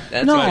there.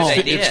 That's No. a good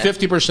idea. It's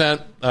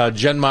 50%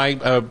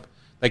 genmai,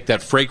 like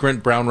that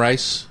fragrant brown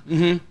rice,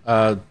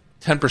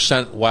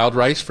 10% wild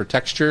rice for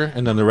texture,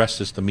 and then the rest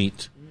is the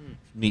meat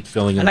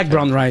filling. I like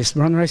brown rice.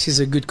 Brown rice is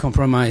a good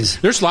compromise.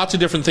 There's lots of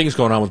different things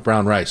going on with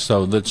brown rice,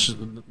 so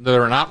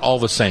they're not all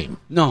the same.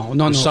 No.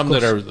 There's some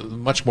of that course. are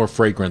much more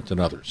fragrant than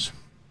others.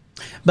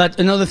 But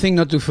another thing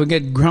not to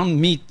forget, ground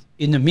meat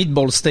in the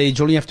meatball stage,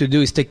 all you have to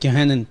do is take your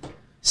hand and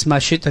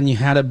smash it, and you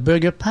had a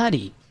burger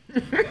patty.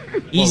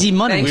 Easy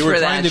money. thanks We were for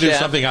trying that, to do Chef.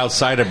 something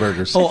outside of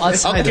burgers. Oh,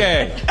 outside of-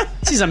 Okay.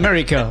 This is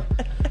America.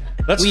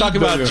 Let's We talk eat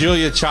about burger.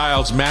 Julia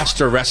Child's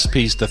master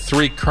recipes, the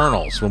 3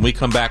 kernels, when we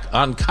come back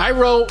on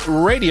Cairo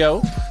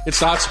Radio. It's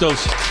the Hot Stove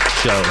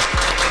Show.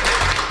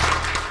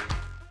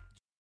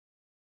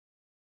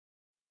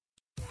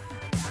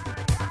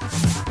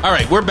 All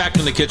right, we're back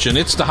in the kitchen.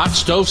 It's the Hot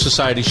Stove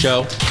Society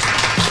Show,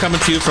 coming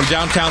to you from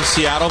downtown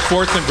Seattle,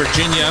 4th and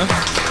Virginia.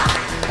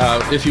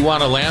 If you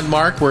want a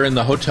landmark, we're in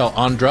the Hotel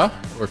Andra.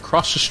 We're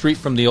across the street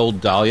from the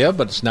old Dahlia,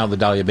 but it's now the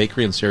Dahlia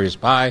Bakery and Serious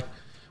Pie.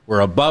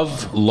 We're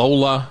above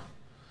Lola.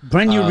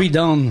 Brand new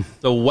redone.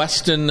 The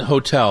Westin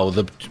Hotel,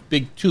 the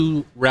big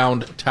 2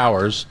 round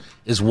towers,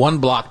 is 1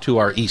 block to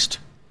our east.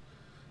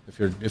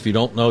 If you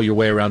don't know your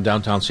way around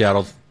downtown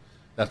Seattle,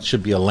 that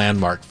should be a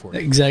landmark for you.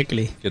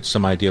 Exactly. Get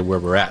some idea where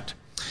we're at.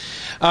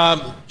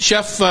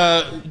 Chef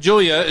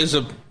Julia is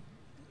a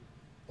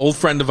old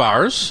friend of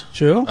ours.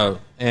 Sure.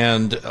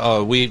 And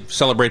we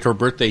celebrate her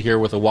birthday here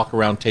with a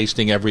walk-around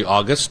tasting every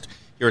August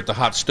here at the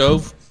Hot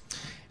Stove.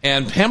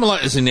 And Pamela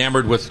is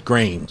enamored with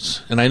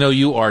grains, and I know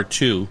you are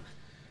too.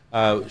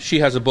 She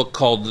has a book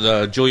called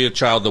Julia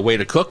Child, The Way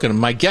to Cook, and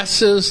my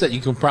guess is that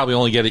you can probably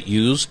only get it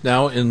used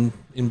now in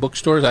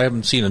bookstores. I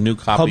haven't seen a new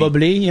copy.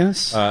 Probably,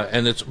 yes.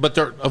 But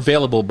they're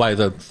available by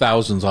the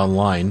thousands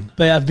online.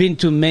 But I've been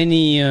to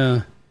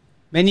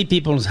many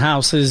people's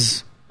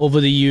houses over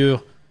the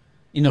year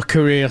in a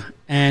career,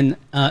 and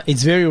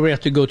it's very rare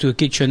to go to a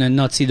kitchen and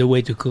not see The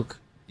Way to Cook.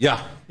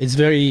 Yeah.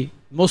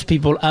 Most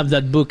people have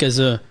that book as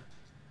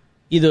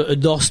either a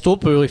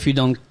doorstopper if you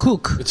don't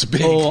cook, It's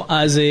big. or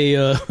as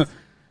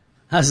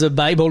a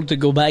Bible to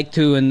go back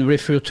to and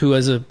refer to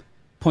as a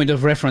point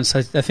of reference.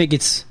 I think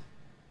it's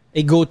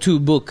a go-to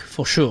book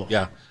for sure.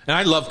 Yeah. And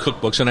I love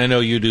cookbooks, and I know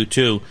you do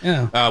too.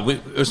 Yeah.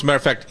 As a matter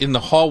of fact, in the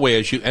hallway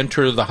as you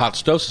enter the Hot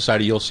Stove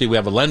Society, you'll see we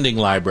have a lending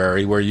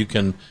library where you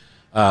can,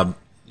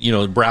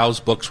 browse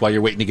books while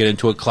you're waiting to get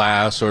into a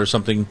class or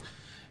something.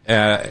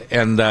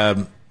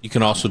 And you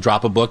can also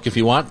drop a book if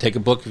you want, take a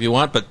book if you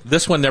want. But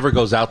this one never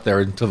goes out there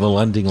into the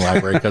lending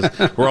library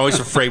because we're always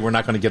afraid we're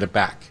not going to get it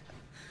back.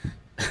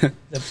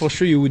 For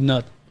sure you would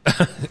not.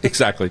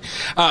 Exactly.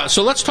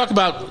 So let's talk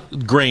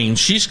about grains.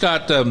 She's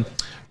got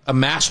a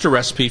master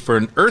recipe for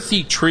an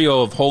earthy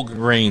trio of whole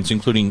grains,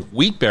 including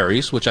wheat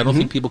berries, which I don't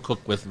think people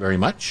cook with very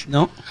much.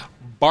 No.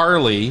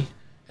 Barley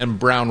and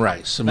brown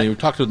rice. I mean, we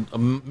talked a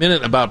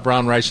minute about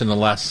brown rice in the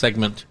last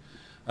segment,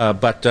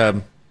 but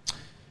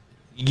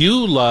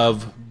you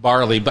love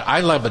barley, but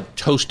I love it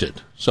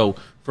toasted. So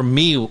for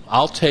me,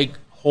 I'll take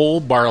whole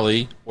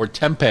barley or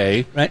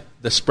tempeh, Right.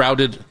 the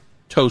sprouted,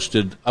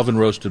 toasted,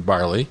 oven-roasted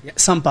barley. Yeah,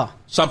 Sampa.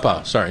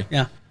 Sampa, sorry.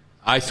 Yeah.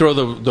 I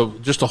throw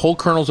just the whole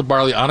kernels of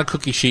barley on a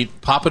cookie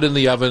sheet, pop it in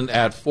the oven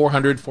at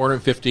 400,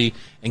 450,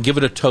 and give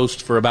it a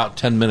toast for about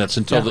 10 minutes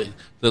until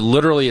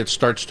literally it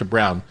starts to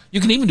brown.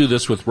 You can even do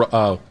this with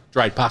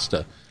dried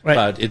pasta, Right.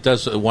 but it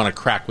does want to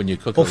crack when you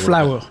cook it. Or a little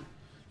flour. bit.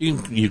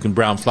 You can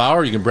brown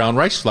flour, you can brown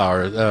rice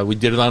flour. We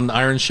did it on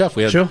Iron Chef.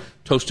 We had Sure.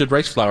 toasted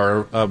rice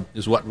flour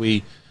is what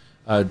we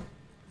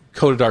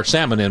coated our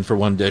salmon in for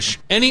one dish.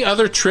 Any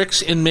other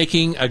tricks in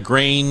making a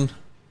grain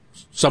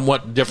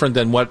somewhat different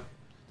than what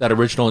that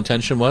original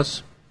intention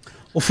was?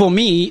 Well, for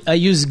me, I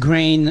use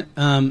grain.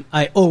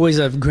 I always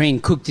have grain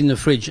cooked in the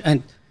fridge.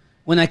 And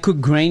when I cook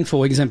grain,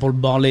 for example,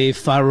 barley,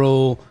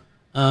 farro,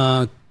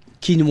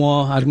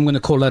 quinoa, I'm going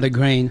to call that a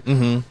grain,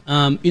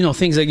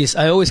 things like this,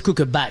 I always cook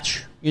a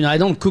batch. I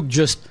don't cook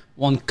just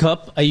 1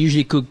 cup. I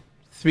usually cook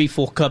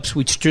 3-4 cups,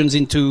 which turns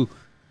into,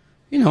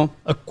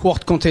 a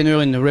quart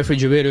container in the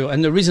refrigerator.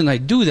 And the reason I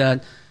do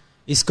that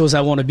is because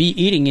I want to be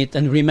eating it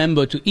and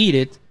remember to eat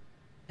it.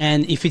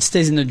 And if it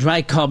stays in the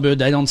dry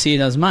cupboard, I don't see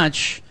it as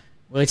much.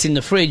 Where it's in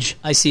the fridge,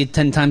 I see it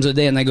 10 times a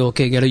day, and I go,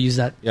 okay, got to use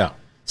that. Yeah.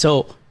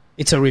 So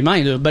it's a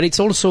reminder, but it's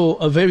also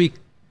a very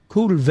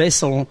cool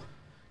vessel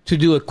to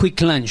do a quick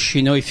lunch.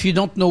 If you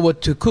don't know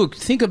what to cook,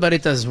 think about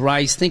it as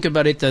rice. Think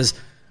about it as,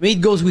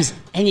 it goes with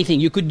anything.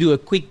 You could do a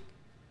quick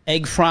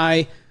egg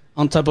fry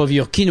on top of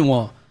your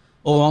quinoa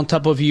or on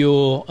top of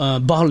your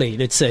barley,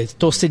 let's say,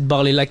 toasted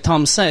barley. Like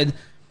Tom said,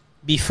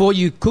 before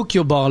you cook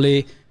your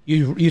barley,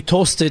 you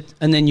toast it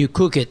and then you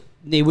cook it.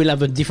 They will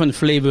have a different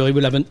flavor. It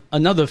will have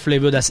another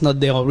flavor that's not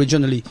there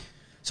originally.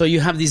 So you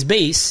have this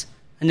base,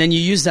 and then you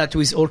use that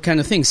with all kind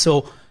of things.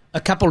 So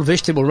a couple of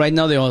vegetables. Right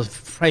now, there are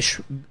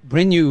fresh,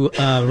 brand new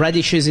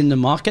radishes in the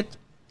market.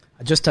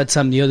 I just had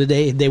some the other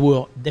day. They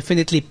were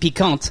definitely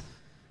piquant.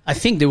 I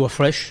think they were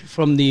fresh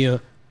from the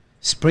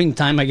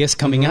springtime, I guess,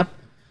 coming up.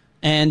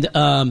 And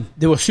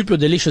they were super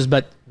delicious.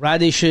 But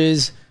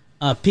radishes,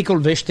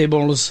 pickled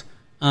vegetables,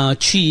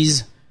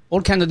 cheese,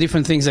 all kind of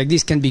different things like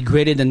this can be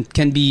grated and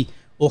can be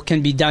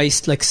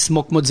diced like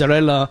smoked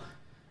mozzarella.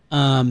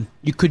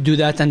 You could do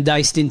that and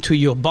diced into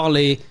your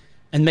barley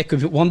and make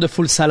a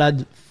wonderful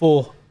salad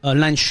for a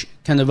lunch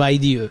kind of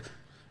idea.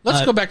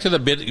 Let's go back to the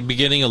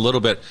beginning a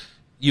little bit.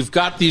 You've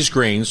got these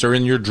grains. They're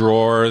in your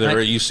drawer.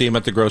 Right. You see them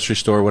at the grocery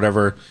store,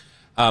 whatever.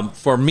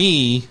 For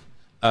me,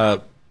 I'm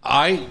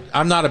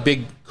not a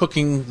big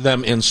cooking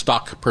them in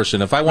stock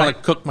person. If I want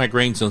to cook my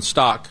grains in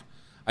stock,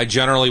 I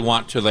generally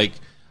want to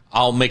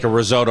I'll make a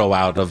risotto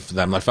out of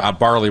them, like a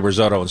barley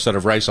risotto. Instead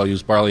of rice, I'll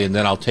use barley, and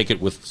then I'll take it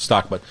with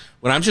stock. But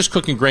when I'm just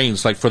cooking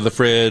grains, like for the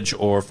fridge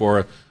or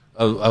for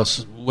a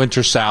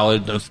winter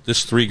salad,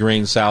 this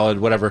 3-grain salad,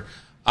 whatever,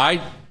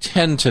 I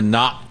tend to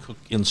not cook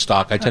in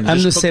stock. I tend to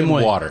just cook in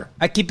water.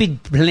 I keep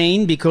it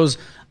plain because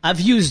I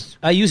use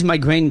my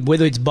grain,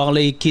 whether it's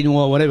barley,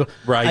 quinoa, whatever.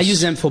 Rice. I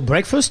use them for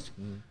breakfast,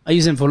 I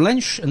use them for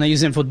lunch, and I use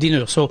them for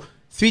dinner. So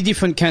 3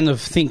 different kind of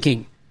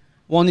thinking.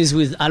 One is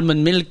with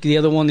almond milk. The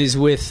other one is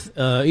with,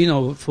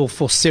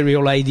 for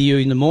cereal idea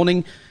in the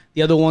morning.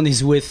 The other one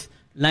is with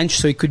lunch.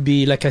 So it could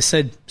be, like I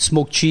said,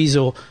 smoked cheese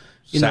or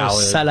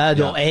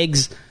salad or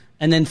eggs.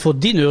 And then for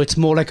dinner, it's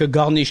more like a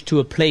garnish to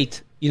a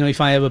plate.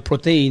 If I have a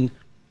protein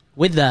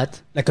with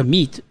that, like a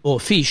meat or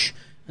fish,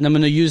 and I'm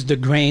going to use the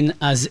grain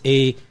as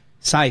a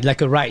side, like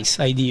a rice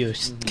idea,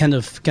 kind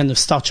of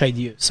starch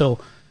idea. So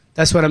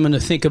that's what I'm going to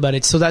think about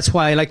it. So that's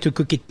why I like to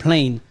cook it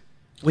plain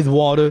with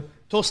water.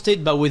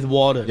 Toasted, but with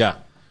water. Yeah,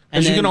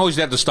 and you can always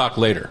add the stock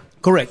later.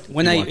 Correct.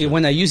 When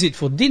I use it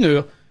for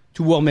dinner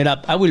to warm it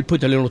up, I will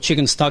put a little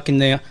chicken stock in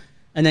there,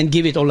 and then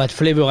give it all that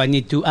flavor I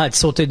need to add.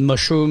 Sauteed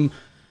mushroom,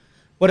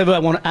 whatever I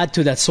want to add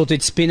to that.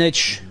 Sauteed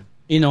spinach,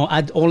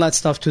 add all that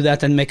stuff to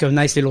that, and make a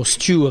nice little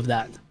stew of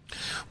that.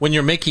 When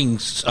you're making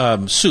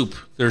soup,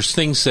 there's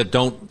things that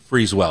don't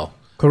freeze well.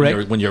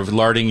 Correct. When you're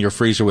larding your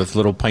freezer with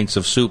little pints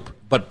of soup.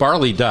 But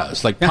barley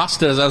does.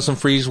 Pasta doesn't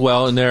freeze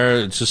well in there.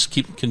 It just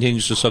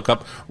continues to soak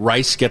up.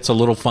 Rice gets a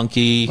little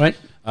funky. Right.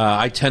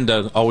 I tend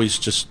to always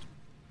just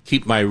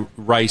keep my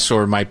rice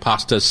or my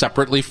pasta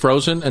separately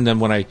frozen, and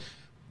then when I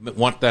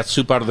want that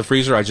soup out of the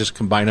freezer, I just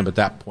combine them at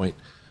that point.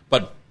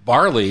 But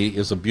barley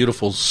is a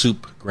beautiful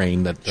soup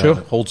grain that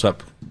holds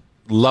up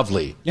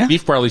lovely. Yeah.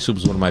 Beef barley soup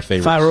is one of my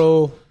favorites.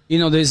 Farro.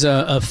 There's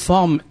a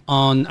farm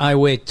on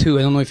Highway 2.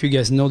 I don't know if you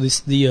guys know this.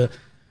 The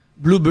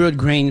Bluebird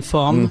Grain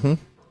Farm. Mm-hmm.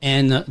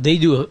 And they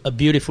do a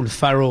beautiful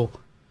farro.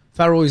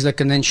 Farro is like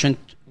an ancient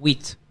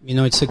wheat.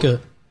 It's like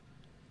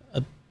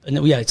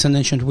it's an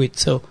ancient wheat.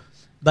 So,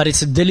 but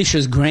it's a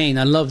delicious grain.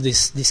 I love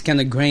this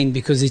kind of grain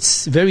because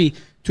it's to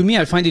me,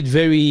 I find it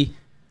very,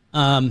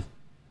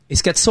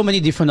 it's got so many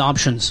different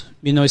options.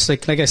 It's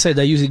like I said,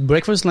 I use it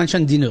breakfast, lunch,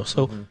 and dinner.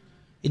 So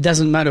it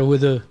doesn't matter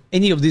whether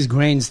any of these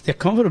grains, they're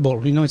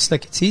comfortable.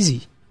 It's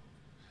easy.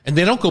 And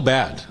they don't go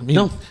bad.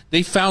 No.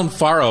 They found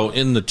farro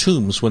in the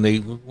tombs when they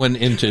went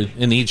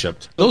in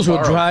Egypt. Those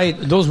were dry.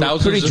 Those were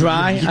pretty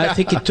dry. I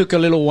think it took a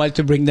little while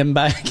to bring them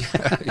back.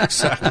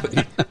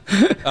 Exactly.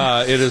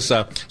 It is.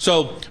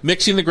 So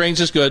mixing the grains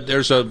is good.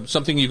 There's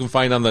something you can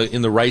find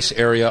in the rice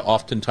area,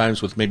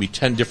 oftentimes with maybe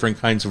 10 different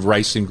kinds of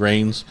rice and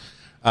grains.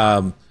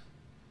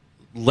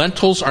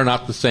 Lentils are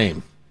not the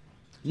same.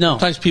 No.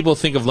 Sometimes people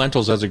think of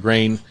lentils as a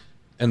grain,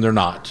 and they're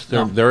not.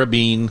 They're a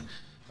bean.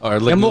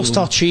 They're more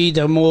starchy.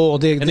 They're more.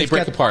 They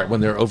break apart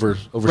when they're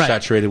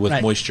oversaturated with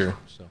moisture.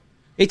 So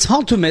it's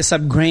hard to mess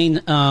up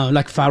grain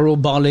like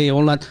farro, barley,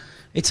 all that.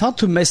 It's hard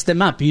to mess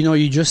them up.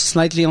 You just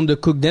slightly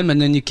undercook them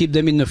and then you keep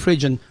them in the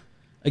fridge. And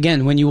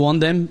again, when you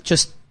want them,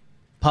 just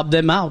pop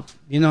them out.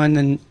 And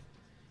then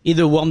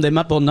either warm them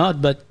up or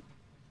not. But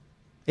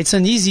it's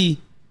an easy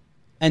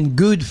and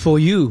good for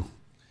you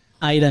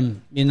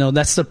item.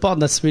 That's the part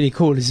that's really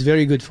cool. It's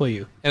very good for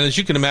you. And as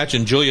you can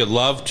imagine, Julia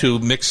loved to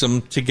mix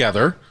them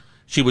together.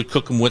 She would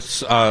cook them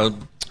with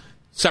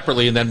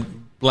separately and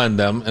then blend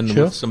them, and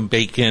with some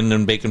bacon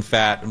and bacon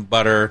fat and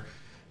butter,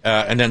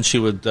 and then she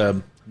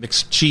would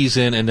mix cheese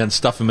in and then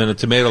stuff them in a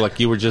tomato, like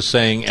you were just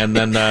saying, and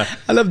then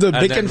I love the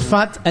bacon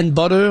fat and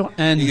butter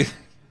and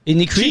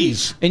any cream.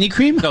 Cheese. Any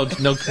cream?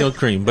 No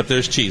cream, but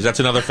there's cheese. That's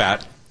another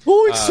fat.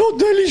 Oh, it's so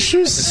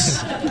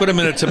delicious. Put them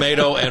in a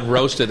tomato and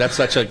roast it. That's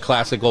such a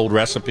classic old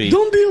recipe.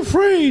 Don't be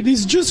afraid.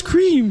 It's just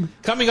cream.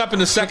 Coming up in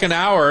the second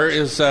hour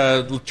is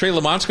Trey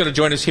Lamont's going to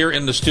join us here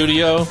in the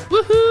studio.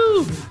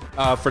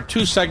 Woohoo! For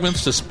 2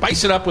 segments to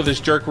spice it up with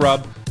his jerk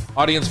rub.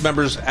 Audience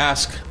members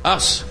ask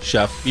us,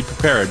 Chef, be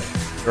prepared.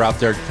 They're out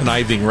there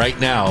conniving right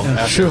now.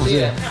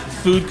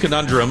 Food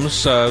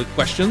conundrums,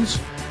 questions.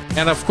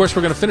 And, of course,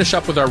 we're going to finish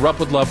up with our Rub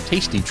with Love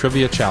Tasty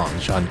Trivia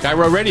Challenge on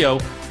Cairo Radio.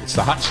 It's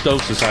the Hot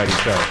Stove Society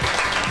Show.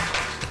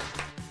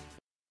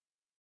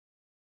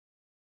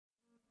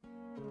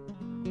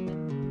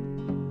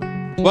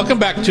 Welcome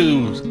back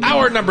to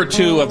hour number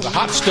 2 of the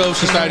Hot Stove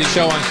Society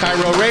Show on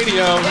Cairo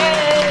Radio.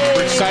 Yay!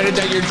 We're excited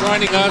that you're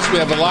joining us. We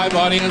have a live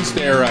audience.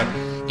 They're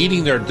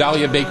eating their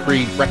Dahlia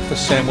Bakery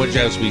breakfast sandwich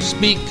as we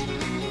speak.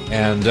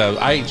 And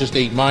I just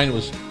ate mine. It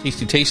was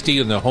tasty,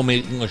 and the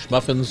homemade English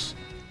muffins.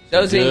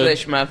 Those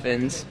English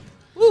muffins.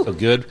 Woo. So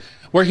good.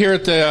 We're here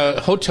at the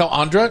Hotel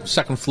Andra,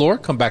 second floor.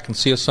 Come back and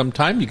see us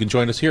sometime. You can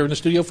join us here in the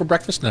studio for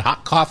breakfast and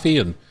hot coffee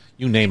and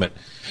you name it.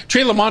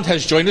 Trey Lamont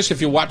has joined us.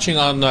 If you're watching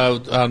on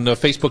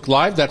Facebook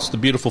Live, that's the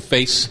beautiful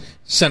face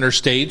center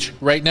stage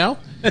right now.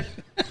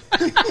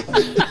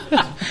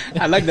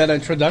 I like that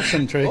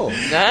introduction, Trey. Oh,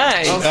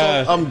 nice.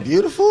 I'm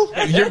beautiful?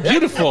 You're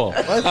beautiful.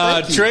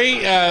 Well,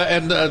 Trey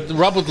and the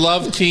Rub with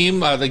Love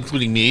team,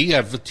 including me,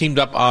 have teamed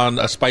up on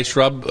a spice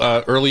rub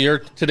earlier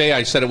today.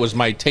 I said it was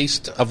my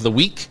taste of the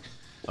week.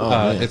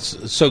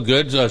 It's so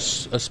good. A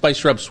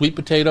spice rub sweet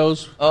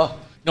potatoes. Oh.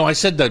 No, I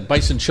said that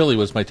bison chili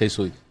was my taste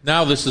of the week.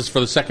 Now this is for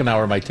the second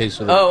hour my taste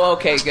of the week. Oh,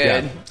 okay,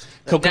 good. Yeah.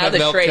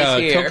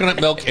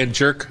 Coconut milk and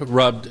jerk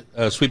rubbed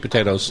sweet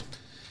potatoes.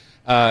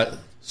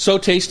 So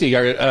tasty.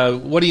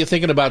 What are you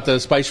thinking about the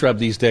spice rub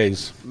these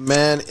days?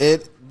 Man,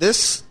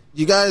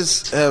 you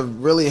guys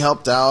have really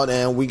helped out,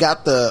 and we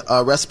got the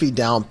recipe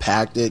down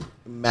packed. It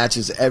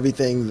matches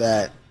everything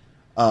that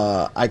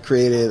I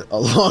created a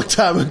long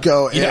time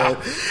ago.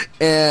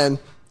 And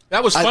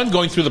that was fun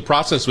going through the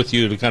process with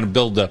you to kind of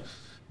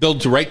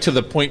build right to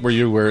the point where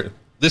you were,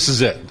 this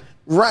is it.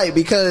 Right,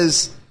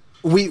 because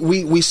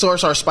we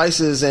source our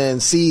spices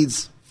and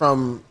seeds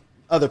from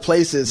other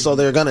places, so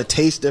they're going to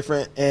taste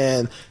different.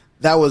 And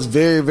that was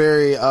very,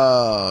 very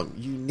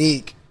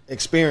unique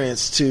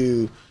experience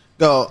to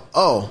go,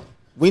 oh,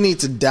 we need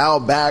to dial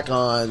back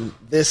on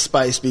this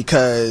spice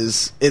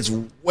because it's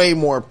way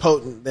more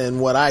potent than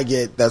what I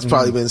get that's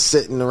probably been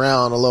sitting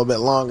around a little bit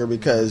longer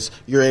because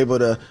you're able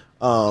to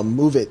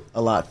move it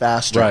a lot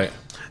faster. Right.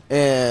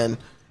 And,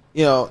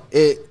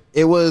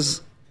 it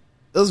was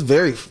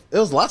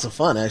lots of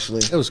fun,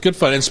 actually. It was good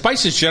fun. And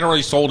spice is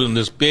generally sold in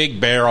this big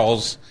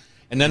barrels,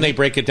 and then they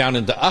break it down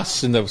into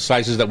us in the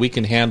sizes that we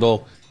can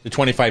handle, the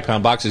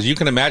 25-pound boxes. You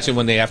can imagine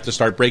when they have to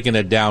start breaking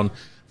it down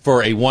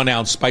for a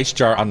 1-ounce spice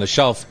jar on the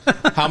shelf,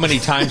 how many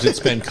times it's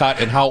been cut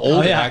and how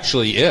old it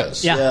actually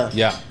is.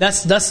 Yeah.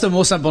 That's the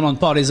most important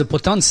part, is the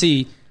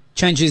potency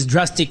changes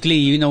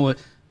drastically.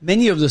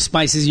 Many of the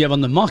spices you have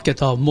on the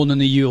market are more than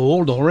a year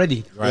old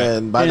already. Right.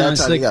 And by that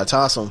time, you got to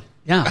toss them.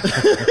 Yeah.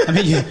 I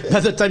mean,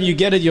 by the time you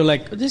get it, you're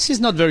like, this is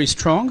not very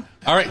strong.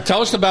 All right.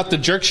 Tell us about the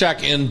Jerk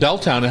Shack in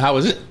Belltown and how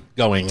is it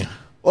going?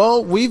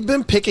 Well, we've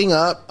been picking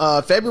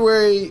up.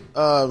 February,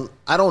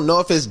 I don't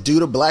know if it's due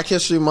to Black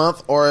History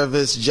Month or if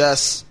it's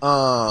just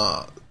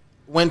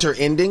winter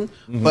ending.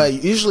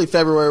 But usually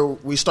February,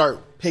 we start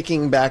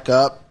picking back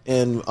up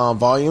in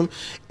volume.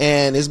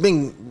 And it's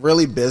been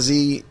really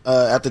busy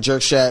at the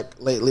Jerk Shack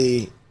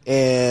lately.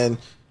 And,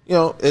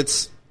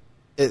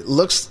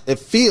 it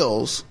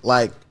feels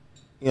like,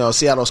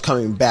 Seattle's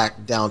coming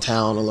back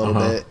downtown a little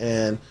bit.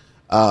 And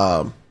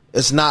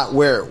it's not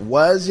where it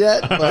was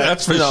yet, but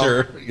that's for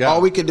sure. Yeah.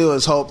 All we can do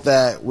is hope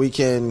that we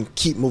can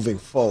keep moving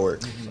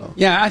forward. So.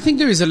 Yeah, I think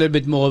there is a little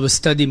bit more of a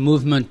steady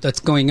movement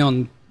that's going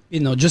on,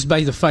 just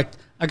by the fact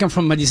I come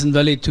from Madison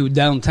Valley to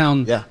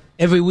downtown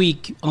every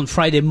week on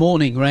Friday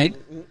morning, right?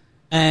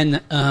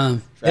 And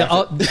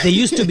there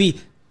used to be,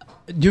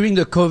 during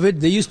the COVID,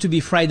 there used to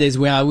be Fridays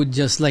where I would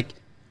just like,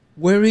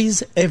 where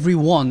is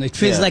everyone? It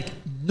feels like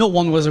no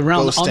one was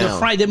around on a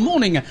Friday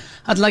morning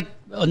at like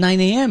 9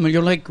 a.m. And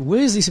you're like,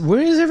 where is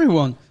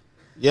everyone?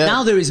 Yeah.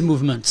 Now there is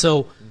movement.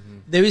 So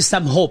there is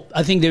some hope.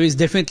 I think there is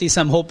definitely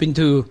some hope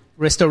into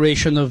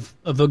restoration of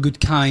a good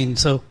kind.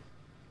 So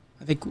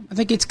I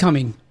think it's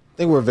coming. I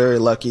think we're very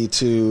lucky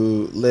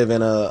to live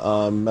in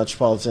a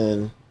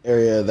metropolitan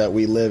area that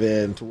we live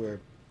in, to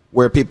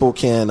where people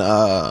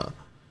can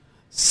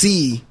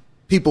see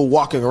people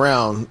walking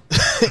around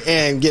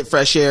and get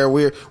fresh air.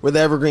 We're the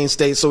Evergreen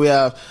State, so we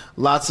have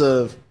lots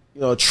of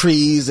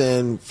trees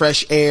and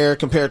fresh air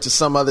compared to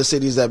some other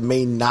cities that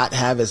may not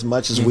have as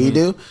much as we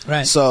do.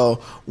 Right.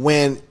 So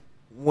when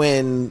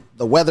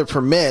the weather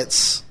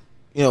permits,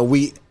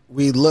 we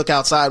look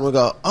outside and we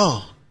go,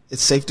 oh,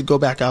 it's safe to go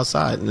back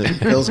outside, and it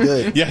feels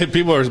good. Yeah,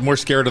 people are more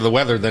scared of the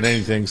weather than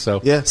anything. So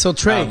Yeah. So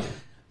Trey,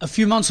 a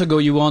few months ago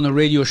you were on a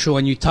radio show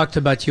and you talked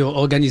about your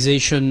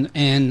organization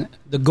and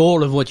the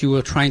goal of what you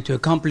were trying to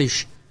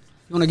accomplish.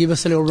 You want to give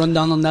us a little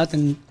rundown on that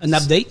and an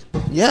update?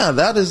 Yeah,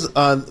 that is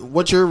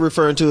what you're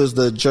referring to is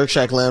the Jerk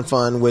Shack Land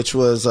Fund, which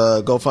was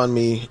a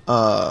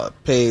GoFundMe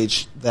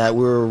page that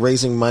we were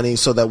raising money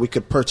so that we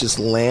could purchase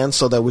land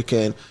so that we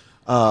can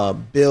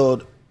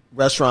build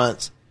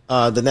restaurants,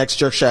 the next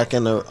Jerk Shack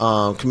in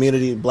the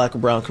community, black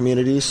and brown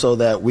community, so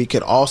that we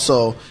could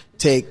also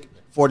take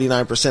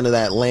 49% of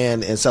that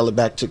land and sell it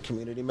back to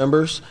community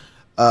members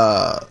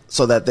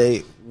so that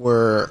they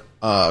were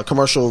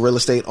commercial real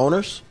estate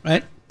owners.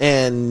 Right.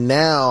 And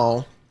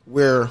now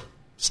we're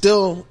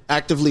still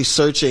actively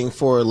searching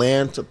for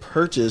land to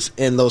purchase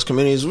in those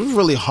communities. It was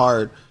really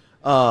hard.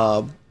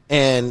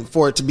 And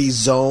for it to be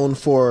zoned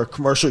for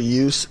commercial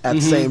use at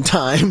the same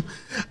time.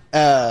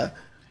 and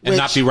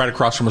not be right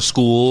across from a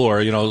school or,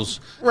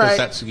 Right.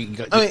 That's, I mean,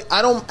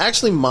 I don't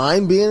actually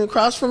mind being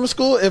across from a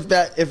school if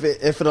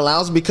it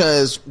allows,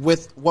 because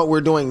with what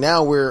we're doing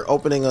now, we're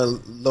opening a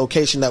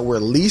location that we're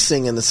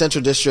leasing in the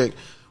Central District,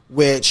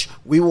 which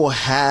we will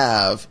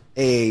have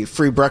a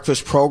free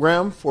breakfast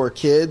program for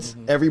kids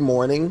every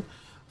morning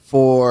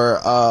for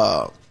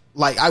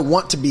I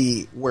want to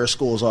be where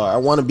schools are. I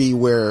want to be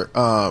where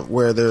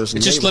there's. It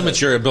just limits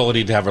your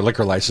ability to have a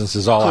liquor license.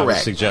 Is all I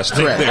was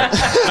suggesting. Correct. There.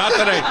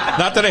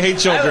 Not that I hate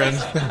children.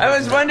 I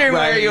was wondering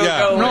where you were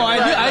going. No,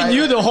 I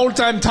knew the whole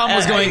time Tom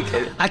was going,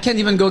 I can't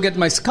even go get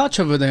my scotch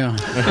over there.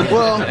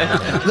 Well,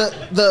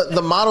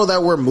 the model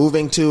that we're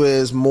moving to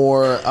is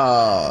more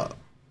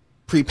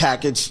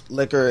prepackaged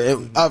liquor.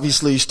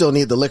 Obviously, you still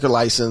need the liquor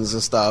license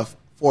and stuff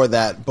for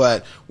that,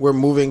 but we're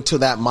moving to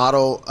that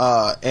model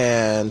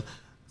and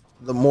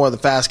the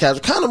fast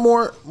casual, kind of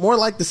more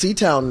like the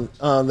C-Town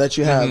that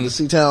you have, the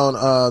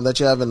C-Town that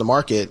you have in the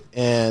market,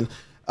 and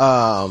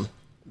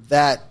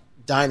that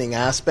dining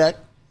aspect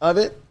of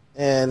it,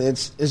 and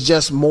it's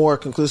just more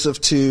conclusive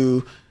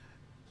to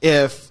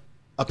if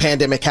a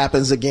pandemic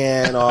happens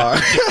again or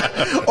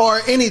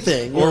or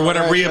anything, or when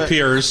it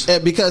reappears,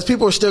 because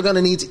people are still going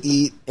to need to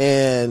eat,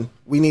 and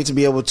we need to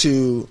be able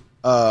to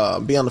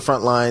be on the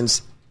front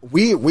lines.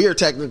 We are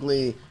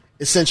technically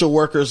essential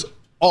workers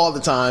all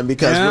the time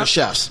because we're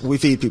chefs. We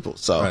feed people.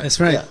 So That's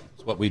right. Yeah.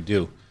 That's what we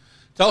do.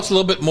 Tell us a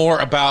little bit more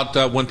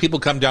about when people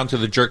come down to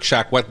the Jerk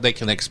Shack, what they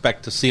can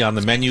expect to see on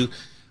the menu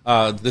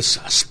this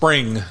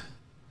spring.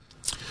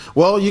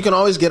 Well, you can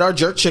always get our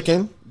jerk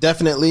chicken.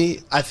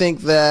 Definitely. I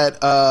think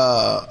that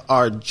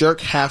our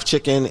jerk half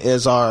chicken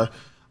is our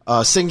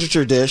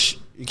signature dish.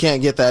 You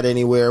can't get that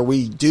anywhere.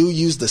 We do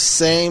use the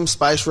same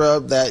spice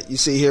rub that you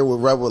see here with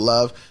Rub with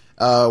Love.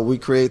 We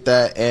create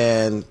that,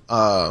 and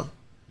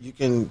you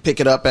can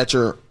pick it up at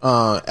your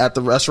at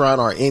the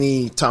restaurant or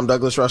any Tom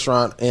Douglas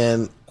restaurant,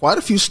 and quite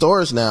a few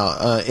stores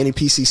now. Any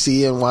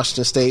PCC in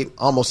Washington State,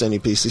 almost any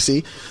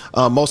PCC,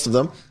 most of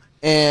them,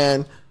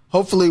 and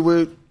hopefully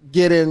we're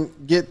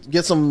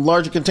get some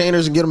larger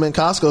containers and get them in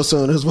Costco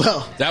soon as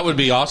well. That would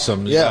be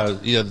awesome. Yeah.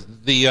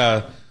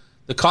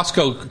 The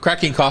Costco,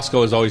 cracking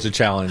Costco is always a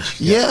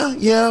challenge.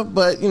 Yeah,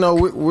 but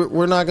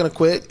we're not going to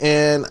quit.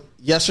 And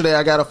yesterday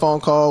I got a phone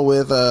call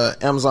with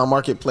Amazon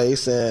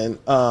Marketplace and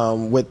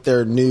with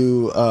their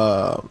new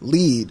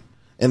lead,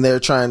 and they're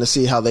trying to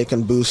see how they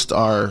can boost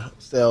our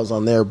sales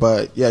on there.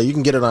 But yeah, you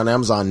can get it on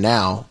Amazon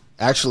now.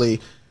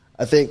 Actually,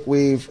 I think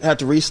we've had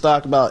to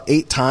restock about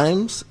 8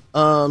 times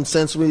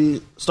since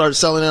we started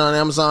selling it on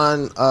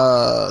Amazon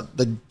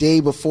the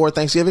day before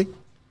Thanksgiving.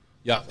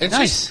 Yeah, it's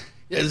Nice.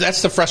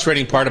 That's the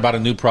frustrating part about a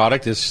new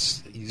product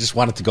is you just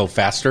want it to go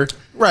faster.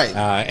 Right.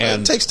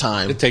 And it takes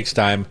time. It takes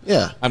time.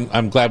 Yeah.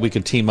 I'm glad we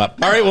could team up.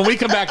 All right, when we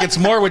come back, it's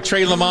more with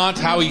Trey Lamont,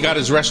 how he got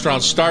his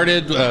restaurant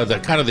started,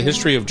 the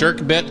history of Jerk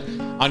a bit.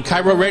 On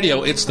Cairo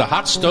Radio, it's the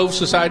Hot Stove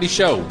Society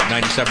Show,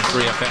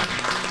 97.3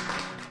 FM.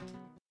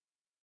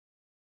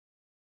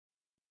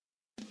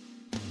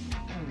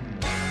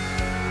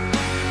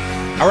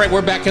 All right,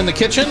 we're back in the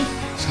kitchen.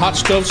 It's Hot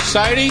Stove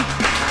Society.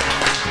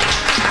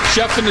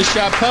 Chef in the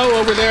chapeau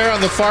over there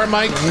on the far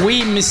mic.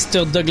 Oui,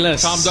 Mr.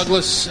 Douglas. Tom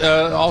Douglas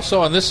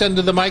also on this end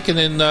of the mic, and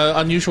then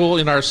unusual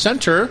in our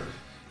center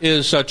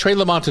is Trey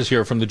Lamont is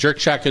here from the Jerk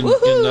Shack in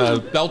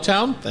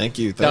Belltown. Thank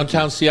you.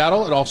 Downtown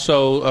Seattle. And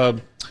also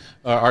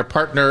our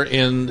partner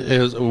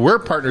we're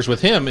partners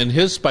with him in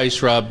his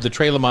spice rub, the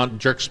Trey Lamont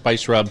Jerk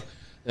Spice Rub,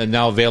 and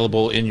now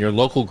available in your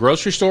local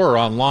grocery store or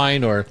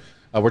online, or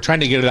we're trying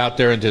to get it out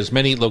there into as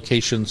many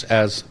locations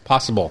as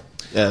possible.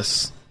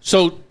 Yes.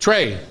 So,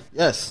 Trey.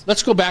 Yes.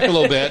 Let's go back a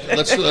little bit. A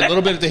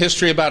little bit of the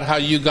history about how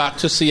you got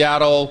to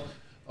Seattle,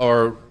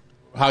 or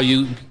how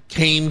you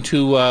came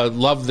to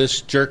love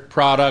this jerk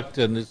product,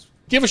 and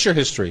give us your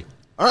history.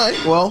 All right.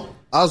 Well,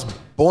 I was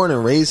born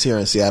and raised here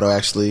in Seattle,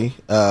 actually,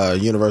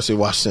 University of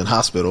Washington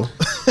Hospital.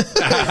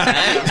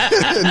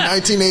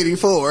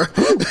 1984.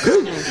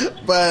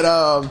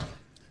 But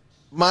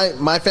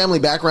my family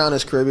background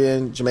is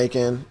Caribbean,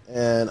 Jamaican,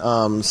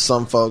 and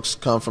some folks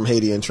come from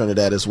Haiti and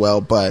Trinidad as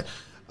well. But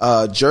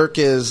jerk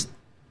is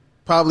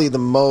probably the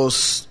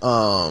most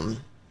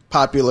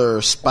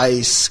popular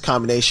spice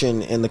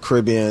combination in the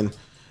Caribbean,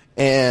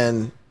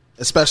 and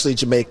especially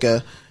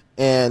Jamaica.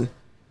 And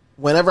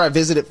whenever I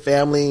visited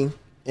family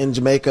in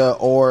Jamaica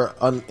or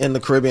in the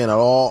Caribbean at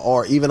all,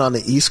 or even on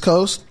the East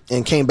Coast,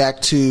 and came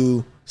back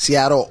to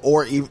Seattle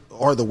or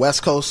the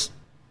West Coast,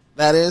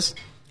 that is,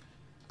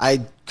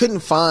 I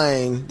couldn't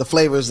find the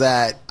flavors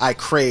that I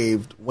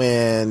craved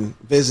when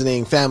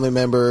visiting family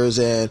members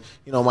and,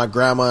 my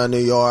grandma in New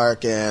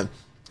York and,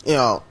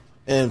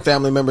 and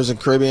family members in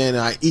Caribbean.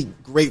 And I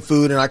eat great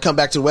food and I come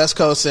back to the West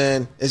Coast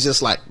and it's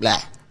just like, blah.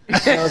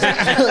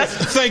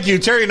 Thank you,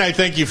 Terry and I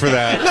thank you for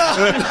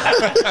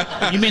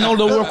that. You mean all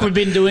the work we've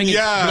been doing?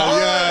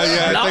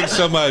 Yeah. Thanks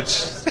so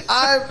much. Look.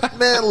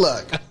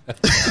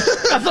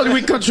 I thought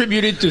we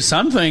contributed to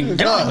something.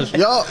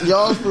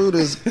 Y'all's food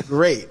is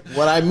great.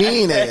 What I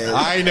mean is,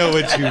 I know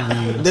what you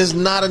mean. There's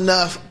not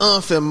enough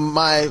oomph in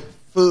my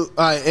food,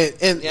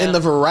 in the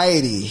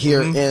variety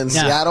here in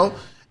Seattle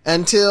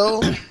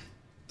until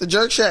the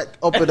Jerk Shack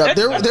opened up.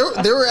 There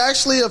were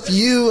actually a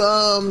few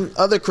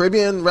other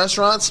Caribbean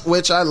restaurants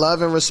which I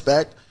love and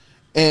respect,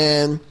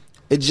 and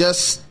it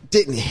just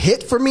didn't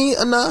hit for me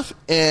enough.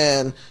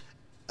 And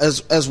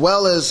as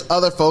well as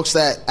other folks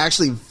that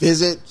actually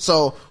visit.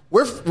 So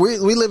we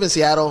live in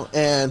Seattle,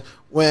 and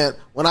when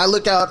I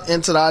look out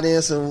into the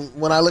audience and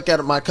when I look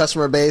at my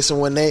customer base,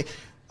 and when they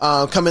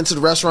come into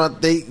the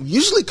restaurant, they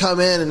usually come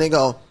in and they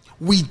go,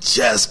 "We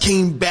just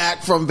came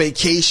back from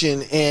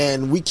vacation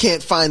and we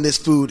can't find this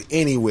food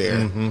anywhere.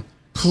 Mm-hmm.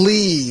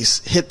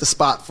 Please hit the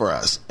spot for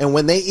us." And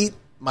when they eat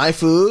my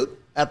food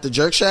at the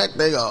Jerk Shack,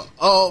 they go,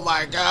 "Oh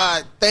my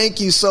God, thank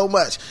you so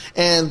much."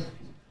 And,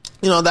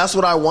 that's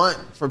what I want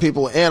for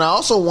people. And I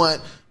also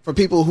want for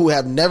people who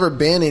have never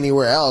been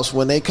anywhere else,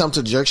 when they come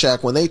to Jerk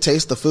Shack, when they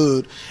taste the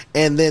food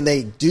and then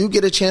they do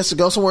get a chance to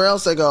go somewhere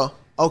else, they go,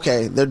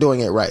 okay, they're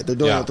doing it right. They're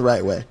doing it the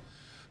right way.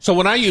 So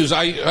when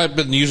I've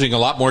been using a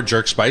lot more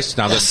jerk spice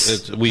now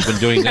that we've been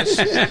doing this.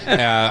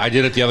 I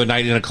did it the other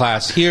night in a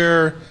class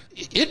here.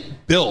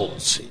 It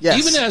builds. Yes.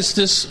 Even as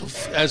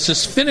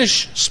this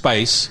Finnish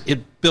spice,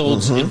 it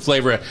builds in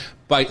flavor,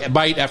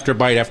 bite after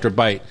bite after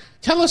bite.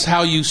 Tell us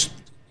how you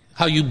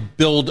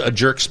build a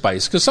jerk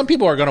spice, because some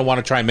people are going to want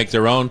to try and make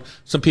their own.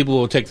 Some people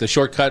will take the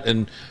shortcut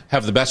and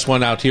have the best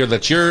one out here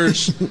that's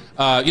yours.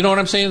 You know what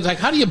I'm saying? It's like,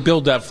 how do you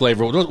build that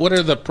flavor?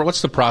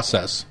 What's the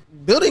process?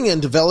 Building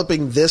and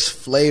developing this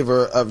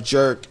flavor of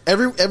jerk,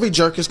 every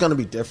jerk is going to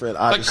be different.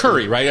 Obviously. Like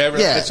curry, right?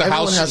 It's a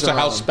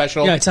house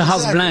special. Yeah, it's a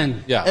house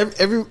blend. Yeah,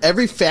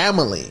 every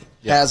family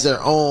has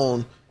their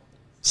own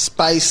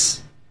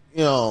spice,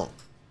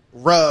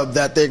 rub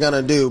that they're going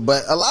to do.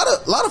 But a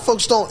lot of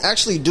folks don't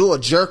actually do a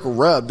jerk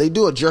rub. They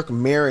do a jerk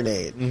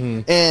marinade.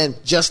 Mm-hmm.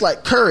 And just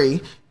like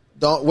curry,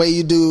 the way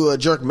you do a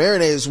jerk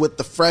marinade is with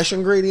the fresh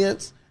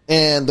ingredients.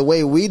 And the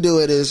way we do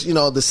it is,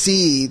 the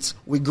seeds,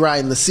 we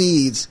grind the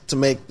seeds to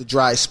make the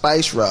dry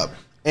spice rub.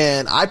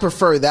 And I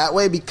prefer that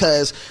way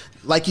because,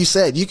 like you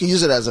said, you can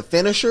use it as a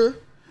finisher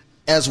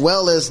as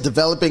well as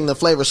developing the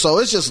flavor. So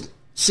it's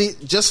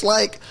just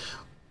like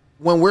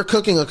when we're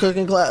teaching a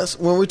cooking class,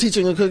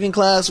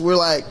 we're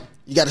like,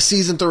 you got to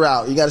season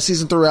throughout. You got to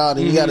season throughout,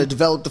 and you got to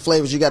develop the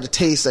flavors. You got to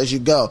taste as you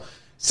go.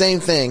 Same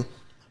thing.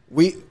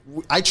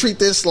 I treat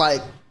this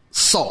like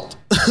salt.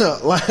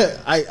 Like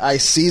I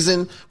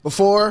season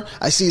before,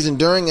 I season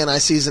during, and I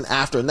season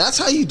after, and that's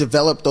how you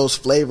develop those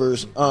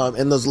flavors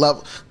in those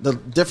the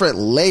different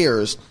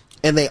layers,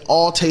 and they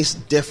all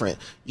taste different.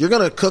 You're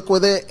gonna cook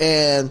with it,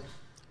 and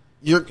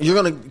you're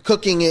gonna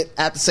cooking it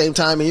at the same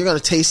time, and you're gonna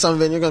taste some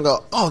of it, and you're gonna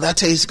go, "Oh, that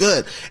tastes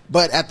good,"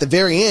 but at the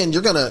very end,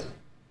 you're gonna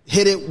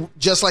hit it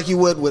just like you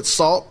would with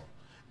salt,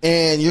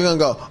 and you're gonna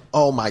go,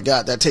 "Oh my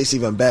God, that tastes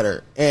even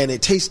better," and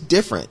it tastes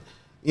different.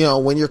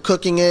 When you're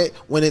cooking it,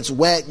 when it's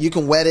wet, you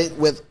can wet it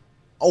with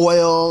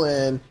oil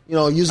and,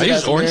 use it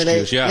as orange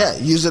marinade. Juice, yeah.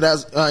 Use it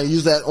as,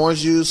 use that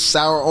orange juice,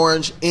 sour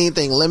orange,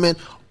 anything, lemon,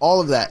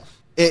 all of that.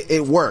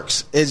 It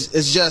works. It's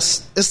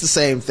the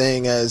same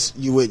thing as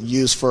you would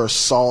use for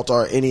salt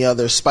or any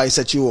other spice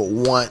that you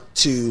would want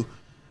to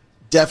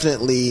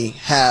definitely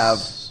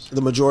have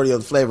the majority of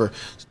the flavor.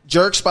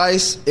 Jerk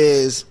spice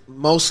is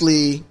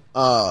mostly,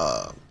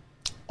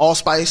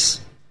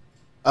 allspice.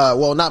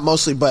 Well, not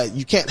mostly, but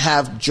you can't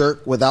have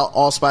jerk without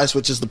allspice,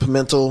 which is the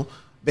pimento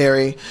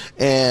berry,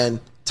 and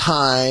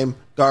thyme,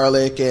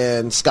 garlic,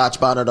 and Scotch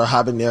bonnet or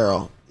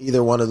habanero,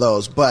 either one of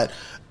those. But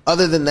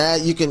other than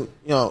that, you can,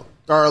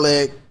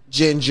 garlic,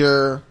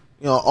 ginger,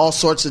 all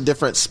sorts of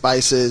different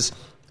spices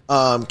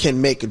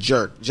can make a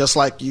jerk, just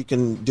like you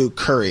can do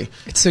curry.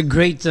 It's a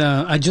great, 2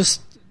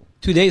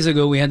 days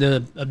ago, we had a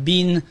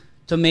bean,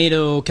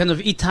 tomato, kind of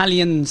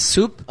Italian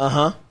soup.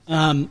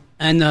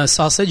 And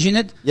sausage in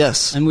it.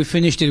 Yes. And we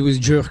finished it with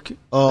jerk.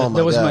 Oh, my God.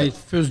 That was my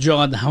first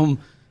job at home.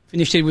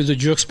 Finished it with the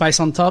jerk spice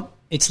on top.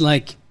 It's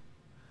like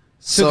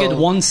took it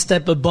one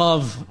step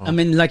above. I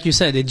mean, like you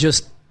said, it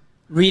just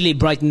really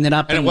brightened it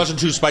up. And it wasn't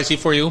too spicy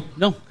for you?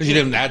 No. Because you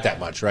didn't add that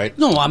much, right?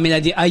 No, I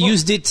mean, I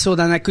used it so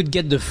that I could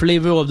get the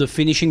flavor of the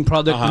finishing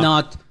product,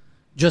 not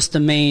just the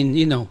main,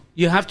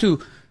 You have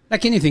to,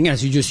 like anything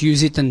else, you just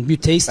use it and you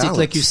taste it,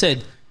 like you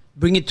said.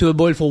 Bring it to a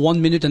boil for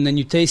 1 minute and then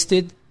you taste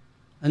it.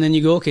 And then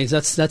you go, okay,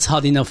 that's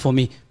hard enough for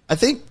me. I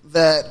think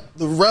that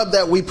the rub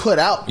that we put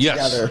out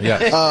together,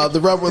 the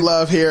Rub with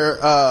Love here,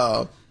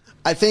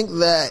 I think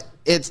that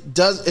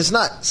it's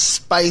not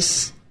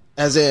spice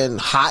as in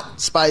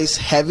hot spice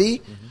heavy.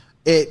 Mm-hmm.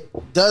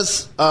 It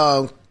does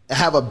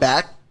have a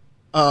back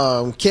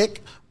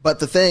kick, but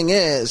the thing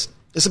is,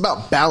 it's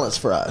about balance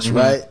for us,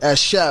 right? As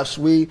chefs,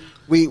 we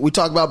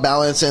talk about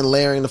balance and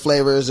layering the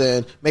flavors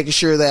and making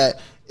sure that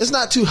it's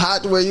not too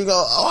hot to where you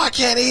go, oh, I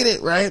can't eat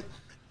it, right?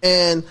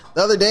 And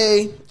the other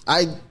day,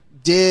 I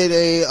did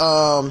a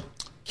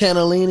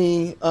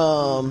cannellini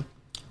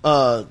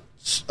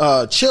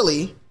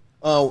chili,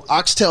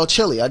 oxtail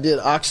chili. I did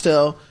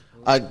oxtail.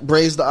 I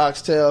braised the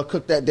oxtail,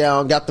 cooked that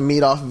down, got the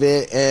meat off of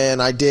it,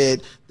 and I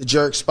did the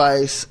jerk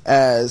spice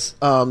as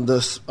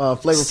the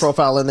flavor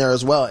profile in there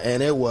as well,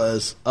 and it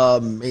was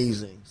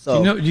amazing.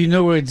 So, do you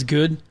know where it's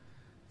good?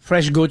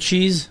 Fresh goat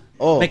cheese.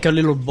 Make a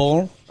little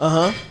bowl.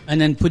 And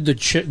then put the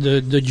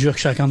jerk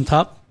shack on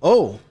top.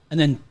 And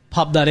then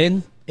pop that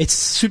in. It's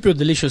super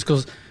delicious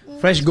because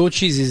fresh goat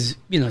cheese is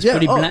it's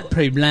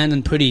pretty bland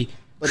and pretty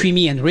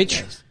creamy and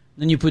rich. Yes.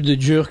 Then you put the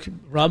jerk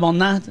rub on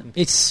that.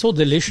 It's so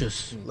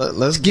delicious.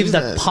 Let's give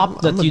that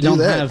pop that you don't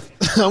have.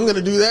 I'm going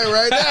to do that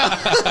right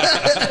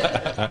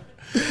now.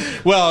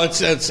 Well,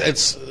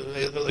 it's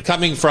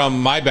coming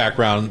from my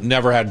background.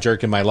 Never had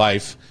jerk in my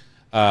life.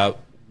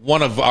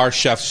 One of our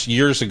chefs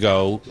years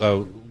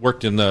ago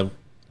worked in the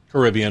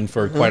Caribbean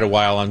for quite a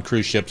while on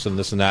cruise ships and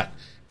this and that.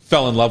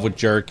 Fell in love with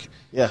jerk.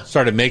 Yeah.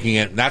 Started making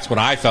it, and that's when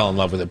I fell in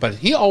love with it. But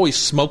he always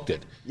smoked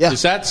it. Yeah.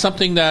 Is that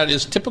something that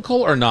is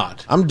typical or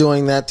not? I'm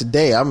doing that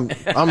today.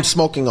 I'm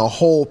smoking a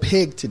whole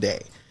pig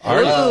today.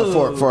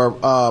 For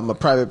a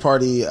private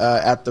party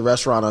at the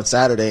restaurant on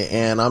Saturday,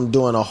 and I'm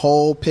doing a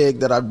whole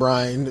pig that I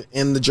brined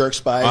in the jerk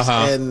spice,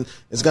 and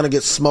it's going to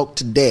get smoked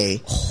today.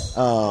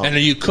 And are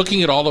you cooking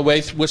it all the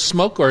way with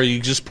smoke, or are you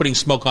just putting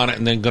smoke on it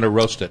and then going to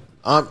roast it?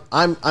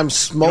 I'm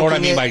smoking. You know what I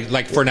mean by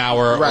like for an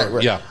hour?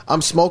 Right. Yeah.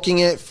 I'm smoking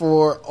it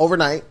for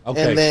overnight,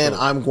 and then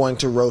I'm going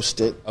to roast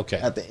it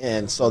at the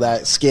end so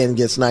that skin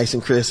gets nice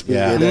and crispy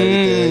and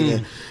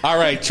everything. All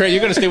right, Trey, you're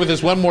going to stay with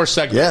us one more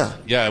segment.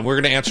 Yeah. We're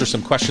going to answer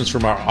some questions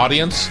from our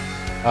audience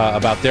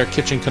about their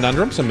kitchen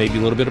conundrums and maybe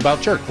a little bit about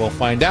jerk. We'll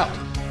find out.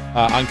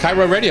 On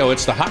Cairo Radio,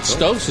 it's the Hot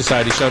Stove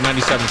Society Show,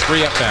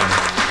 97.3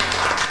 FM.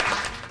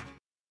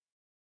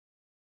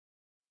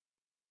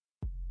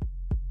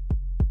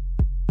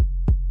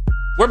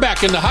 We're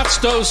back in the Hot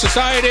Stove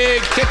Society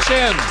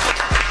kitchen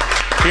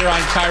here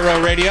on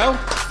Cairo Radio.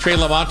 Trey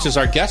Lamont is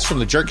our guest from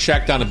the Jerk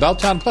Shack down in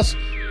Belltown. Plus,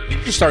 you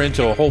just are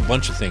into a whole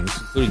bunch of things,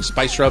 including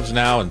spice rubs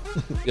now, and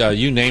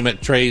you name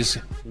it. Trey's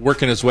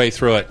working his way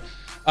through it.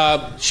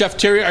 Chef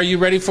Thierry, are you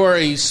ready for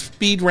a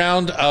speed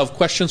round of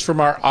questions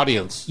from our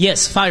audience?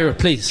 Yes, fire,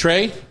 please.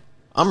 Trey?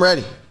 I'm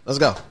ready. Let's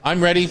go.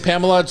 I'm ready.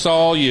 Pamela, it's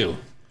all you.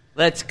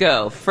 Let's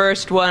go.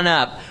 First one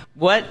up.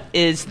 What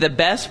is the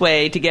best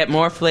way to get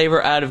more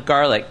flavor out of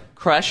garlic?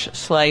 Crush,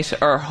 slice,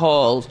 or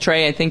whole?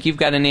 Trey, I think you've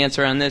got an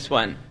answer on this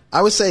one.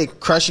 I would say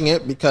crushing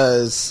it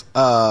because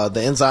the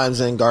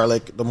enzymes in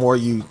garlic, the more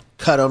you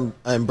cut them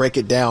and break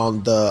it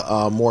down,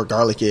 the more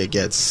garlicky it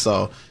gets.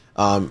 So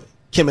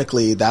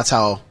chemically, that's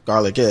how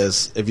garlic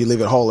is. If you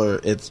leave it wholer,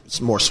 it's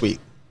more sweet.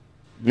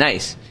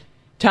 Nice.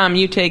 Tom,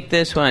 you take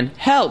this one.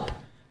 Help!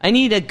 I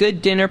need a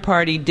good dinner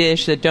party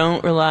dish that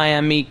don't rely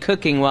on me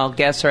cooking while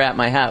guests are at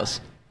my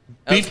house.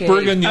 Beef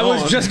bourguignon. I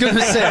was just going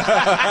to say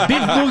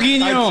beef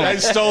bourguignon. I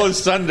stole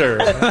his thunder.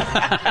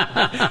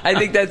 I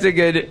think that's a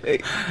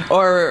good,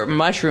 or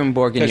mushroom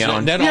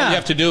bourguignon. Then all you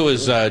have to do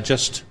is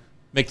just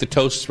make the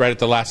toast right at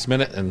the last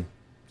minute, and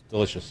it's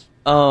delicious.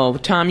 Oh,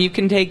 Tom, you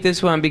can take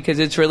this one because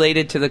it's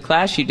related to the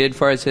class you did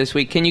for us this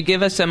week. Can you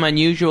give us some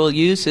unusual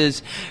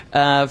uses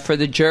for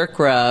the jerk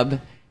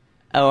rub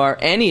or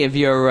any of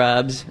your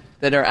rubs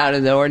that are out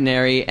of the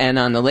ordinary and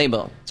on the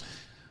label?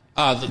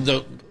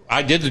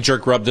 I did the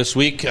jerk rub this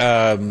week.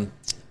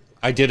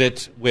 I did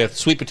it with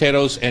sweet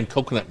potatoes and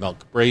coconut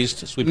milk.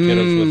 Braised sweet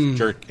potatoes with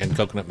jerk and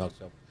coconut milk.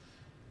 So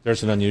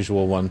there's an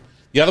unusual one.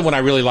 The other one I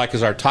really like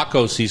is our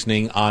taco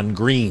seasoning on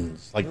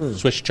greens, like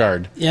Swiss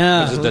chard.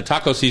 Yeah. The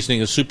taco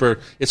seasoning is super,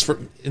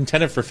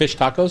 intended for fish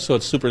tacos, so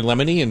it's super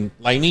lemony and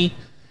limey,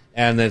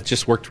 and it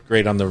just worked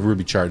great on the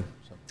ruby chard.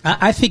 So.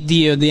 I think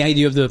the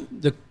idea of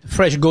the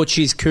fresh goat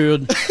cheese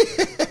curd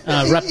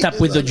wrapped up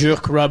with the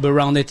jerk rub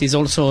around it is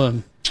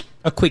also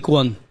a quick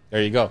one.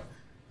 There you go.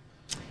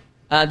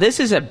 This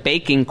is a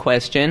baking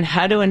question.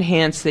 How to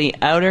enhance the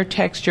outer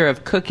texture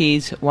of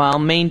cookies while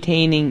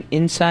maintaining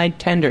inside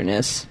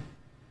tenderness?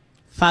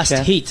 Fast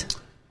heat.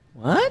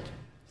 What?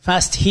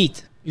 Fast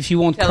heat. If you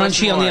want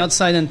crunchy on the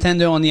outside and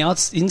tender on the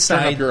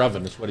inside. Turn up your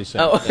oven is what he's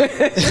saying.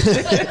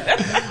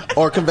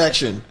 Or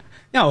convection.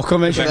 Yeah, or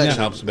convection.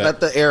 Helps a bit. Let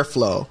the air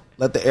flow.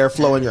 let the air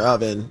flow in your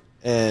oven,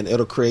 and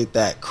it'll create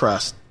that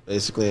crust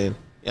basically. And,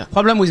 yeah.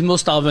 Problem with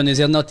most oven is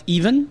they're not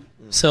even.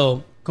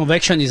 So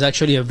convection is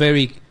actually a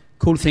very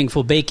cool thing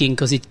for baking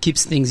because it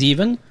keeps things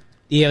even.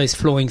 The air is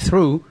flowing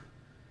through.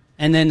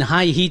 And then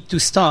high heat to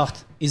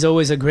start is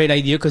always a great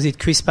idea because it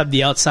crisps up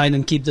the outside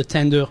and keep the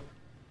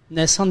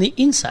tenderness on the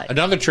inside.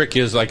 Another trick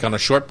is like on a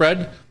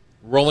shortbread,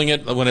 rolling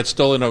it when it's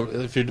still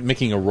if you're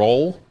making a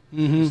roll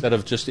instead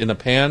of just in a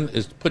pan,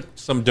 is put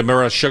some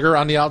Demura sugar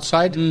on the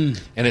outside, and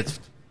it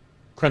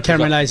crunches up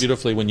Caramelized.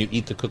 beautifully when you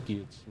eat the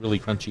cookie. It's really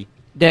crunchy.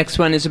 Next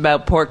one is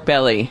about pork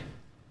belly.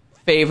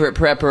 Favorite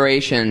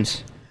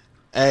preparations.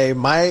 Hey,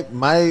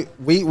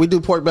 we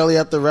do pork belly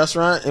at the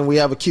restaurant, and we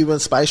have a Cuban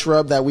spice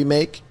rub that we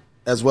make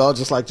as well,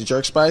 just like the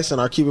jerk spice.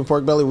 And our Cuban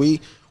pork belly,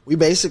 we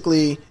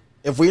basically,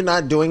 if we're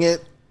not doing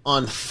it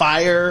on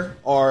fire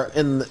or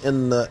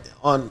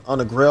on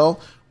a grill,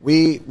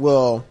 we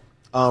will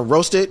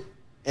roast it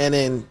and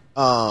then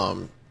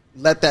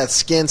let that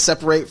skin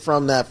separate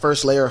from that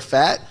first layer of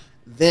fat,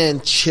 then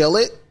chill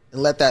it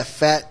and let that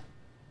fat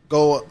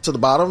go to the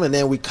bottom, and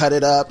then we cut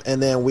it up,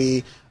 and then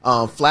we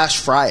flash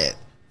fry it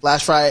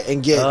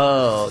and get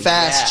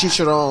fast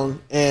chicharron,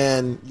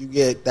 and you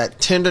get that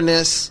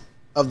tenderness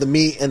of the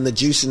meat and the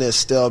juiciness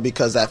still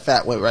because that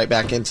fat went right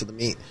back into the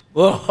meat.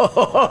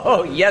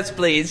 Whoa, yes,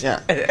 please. Yeah.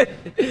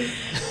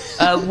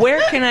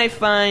 Where can I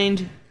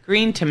find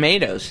green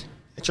tomatoes?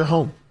 At your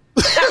home.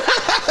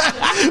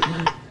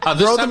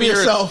 Grow them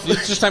yourself.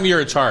 This time of year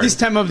it's hard. This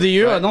time of the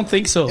year, I don't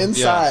think so.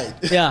 Inside.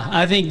 Yeah,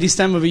 I think this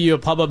time of the year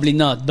probably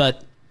not,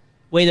 but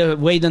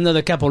wait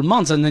another couple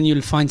months and then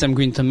you'll find some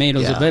green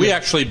tomatoes Yeah. available. We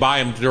actually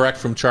buy them direct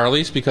from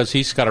Charlie's because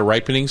he's got a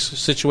ripening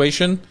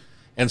situation,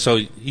 and so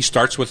he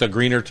starts with a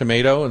greener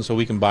tomato, and so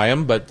we can buy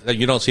them, but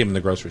you don't see them in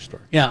the grocery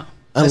store. Yeah.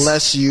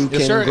 Unless you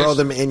can there- grow is-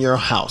 them in your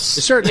house.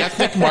 Is there an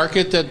ethnic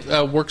market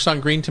that works on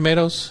green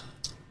tomatoes?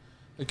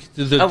 Like,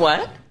 A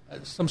what?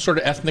 Some sort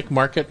of ethnic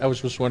market? I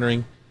was just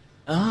wondering.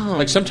 Oh.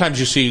 Like sometimes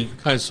you see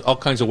all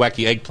kinds of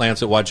wacky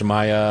eggplants at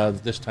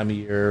Wajimaya this time of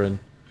year, and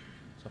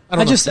so, I I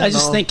don't know.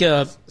 just think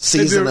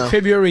Seasonal.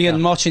 February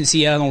and March in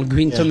Seattle,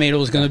 green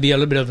tomato is going to be a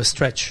little bit of a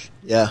stretch.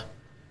 Yeah.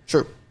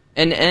 True.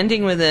 And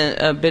ending with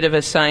a bit of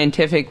a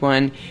scientific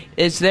one,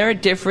 is there a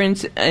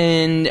difference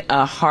in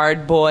a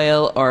hard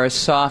boil or a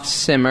soft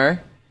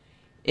simmer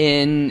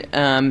in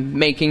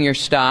making your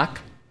stock?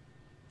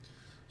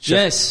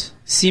 Yes,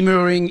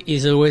 simmering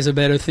is always a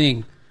better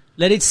thing.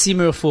 Let it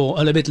simmer for a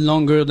little bit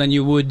longer than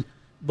you would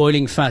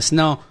boiling fast.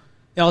 Now,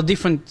 there are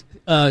different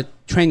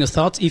train of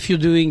thought. If you're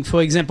doing,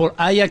 for example,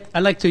 I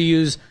like to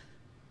use,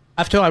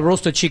 after I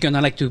roast the chicken, I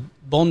like to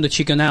bone the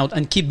chicken out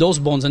and keep those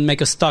bones and make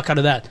a stock out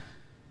of that.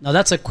 Now,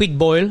 that's a quick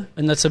boil,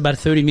 and that's about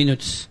 30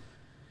 minutes.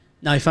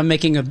 Now, if I'm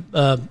making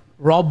a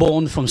raw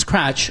bone from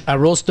scratch, I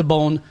roast the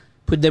bone,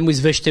 put them with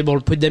vegetable,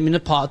 put them in a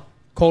pot,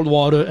 cold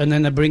water, and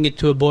then I bring it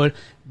to a boil.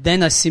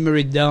 Then I simmer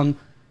it down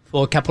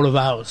for a couple of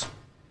hours.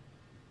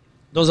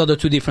 Those are the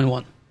two different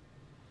ones.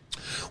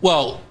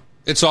 Well,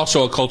 it's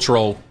also a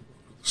cultural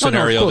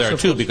scenario course, there,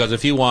 of too, course. because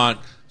if you want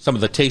some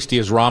of the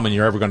tastiest ramen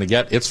you're ever going to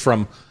get, it's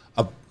from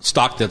a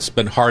stock that's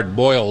been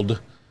hard-boiled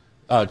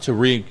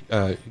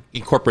to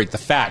incorporate the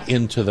fat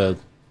into the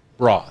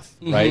broth,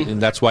 right? And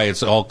that's why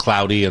it's all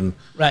cloudy. And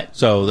Right.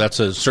 so that's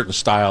a certain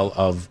style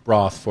of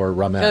broth for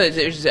ramen. So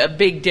there's a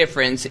big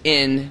difference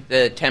in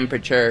the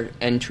temperature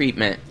and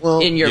treatment Well,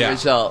 in your yeah.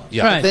 result.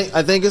 Yeah. Right.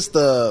 I think it's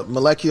the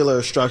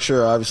molecular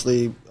structure,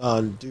 obviously,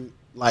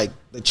 like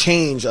the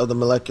change of the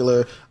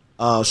molecular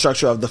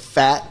structure of the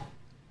fat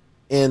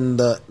in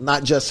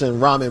not just in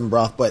ramen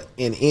broth, but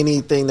in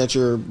anything that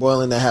you're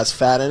boiling that has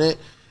fat in it.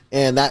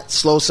 And that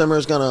slow simmer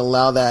is going to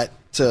allow that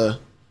to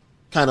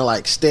kind of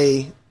like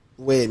stay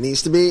the way it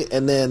needs to be.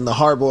 And then the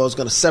hard boil is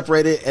going to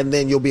separate it, and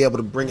then you'll be able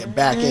to bring it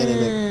back in.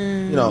 And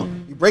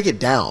then, you break it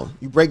down.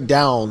 You break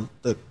down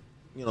the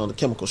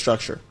chemical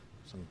structure.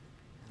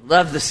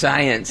 Love the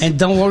science. And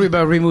don't worry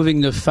about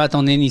removing the fat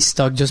on any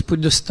stock. Just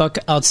put the stock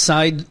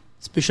outside,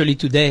 especially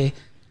today.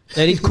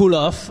 Let it cool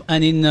off,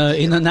 and in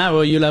an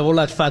hour, you'll have all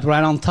that fat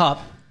right on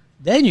top.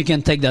 Then you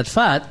can take that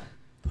fat,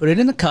 put it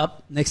in a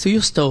cup next to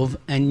your stove,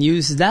 and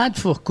use that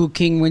for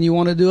cooking when you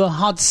want to do a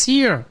hot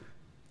sear.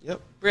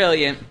 Yep.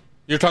 Brilliant.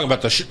 You're talking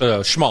about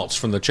the schmaltz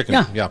from the chicken.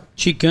 Yeah.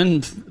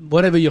 Chicken,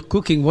 whatever you're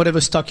cooking,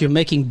 whatever stock you're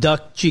making,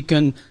 duck,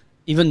 chicken,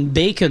 even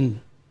bacon.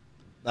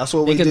 That's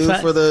what we Bacon do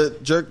fat? for the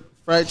jerk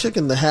fried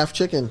chicken, the half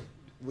chicken.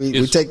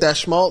 We take that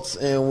schmaltz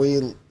and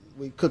we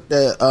cook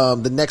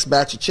the next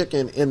batch of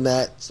chicken in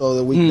that, so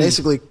that we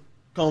basically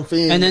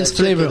confit Enhance that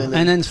chicken flavor. and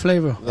then- Enhance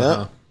flavor.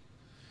 Yeah.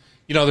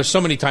 There's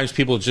so many times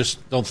people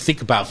just don't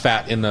think about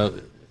fat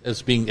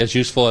as being as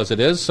useful as it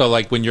is. So,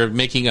 like when you're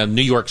making a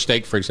New York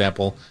steak, for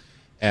example,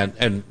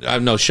 and I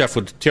know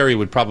Terry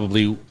would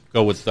probably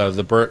go with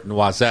the Burt and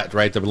Noisette,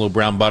 right? The little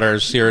brown butter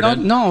seared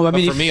in. No, I But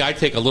mean, for me, I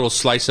take a little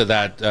slice of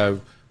that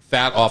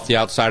fat off the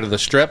outside of the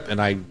strip,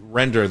 and I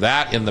render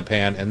that in the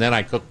pan, and then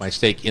I cook my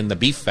steak in the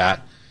beef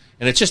fat,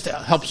 and it just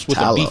helps with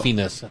Tallow. the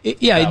beefiness.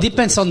 Yeah, it about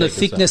depends on the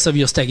steak itself. thickness of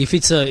your steak. If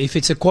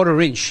it's a quarter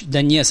inch,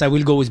 then yes, I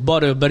will go with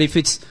butter. But if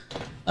it's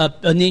an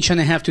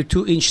 1.5 to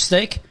 2 inch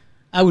steak,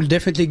 I will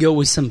definitely go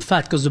with some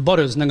fat because the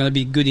butter is not going to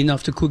be good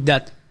enough to cook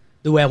that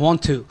the way I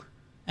want to.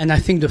 And I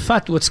think the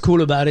fat, what's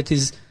cool about it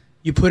is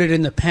you put it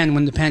in the pan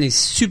when the pan is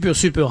super,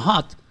 super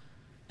hot,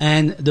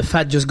 and the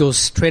fat just goes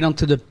straight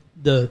onto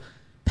the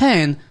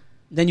pan.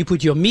 Then you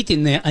put your meat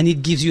in there, and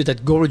it gives you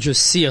that gorgeous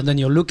sear that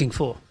you're looking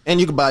for. And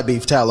you can buy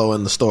beef tallow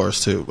in the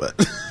stores too, but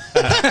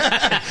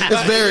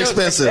it's very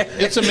expensive.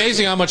 It's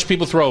amazing how much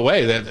people throw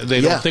away that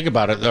they don't think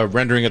about it,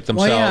 rendering it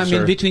themselves. Well, yeah, I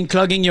mean, between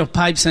clogging your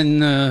pipes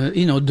and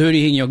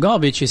dirtying your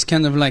garbage, it's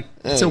kind of like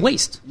it's a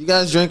waste. You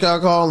guys drink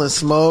alcohol and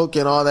smoke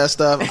and all that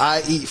stuff.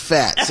 I eat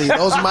fat. See,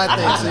 those are my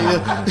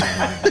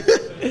things.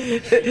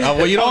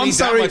 Well, you don't eat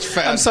that much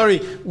fat. I'm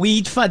sorry. We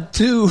eat fat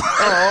too.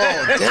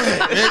 Oh,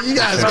 damn. Man, you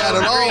guys got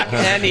it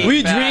all.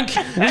 We drink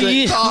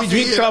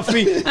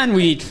coffee, and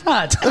we eat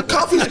fat.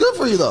 Coffee's good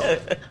for you, though.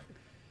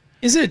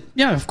 Is it?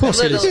 Yeah, of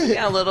course it is.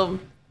 Yeah, a little.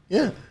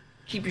 Yeah.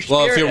 Keep your Well,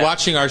 if spirit you're up.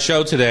 watching our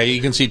show today,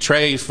 you can see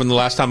Trey from the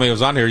last time he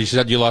was on here. You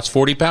said you lost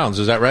 40 pounds.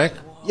 Is that right?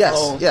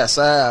 Yes,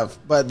 I have.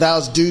 But that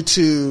was due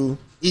to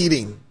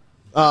eating.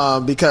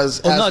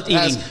 Because not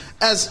eating.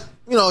 As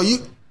you know,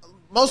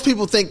 most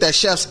people think that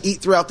chefs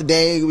eat throughout the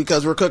day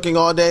because we're cooking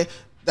all day.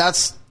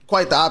 That's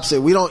quite the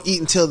opposite. We don't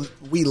eat until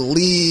we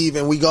leave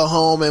and we go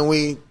home and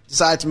we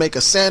decide to make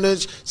a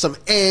sandwich, some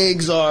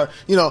eggs, or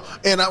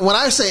and when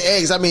I say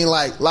eggs, I mean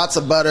like lots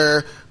of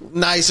butter,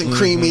 nice and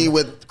creamy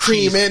with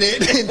cream in it,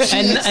 and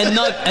cheese.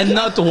 and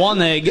not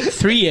 1 egg,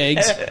 3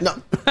 eggs. No,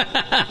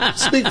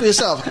 speak for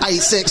yourself. I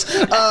eat 6,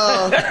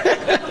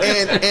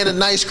 and a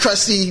nice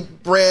crusty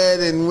bread,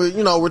 and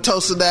we're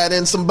toasting that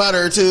in some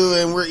butter too,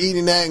 and we're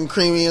eating that and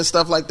creamy and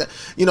stuff like that.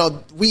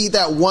 We eat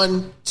that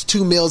 1 to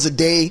 2 meals a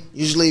day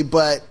usually,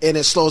 and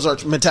it slows our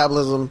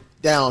metabolism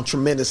down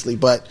tremendously,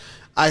 but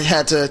I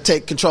had to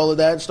take control of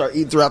that and start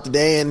eating throughout the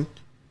day, and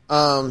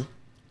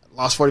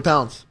lost 40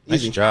 pounds.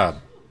 Easy. Nice job.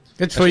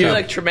 Good for you. You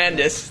look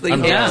tremendously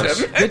I'm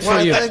handsome. Good for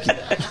you. Thank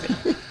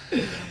you.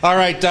 All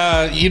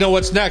right, you know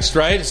what's next,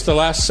 right? It's the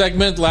last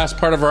segment, last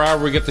part of our hour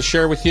we get to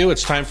share with you.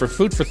 It's time for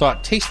Food for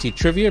Thought Tasty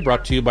Trivia,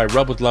 brought to you by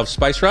Rub with Love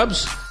Spice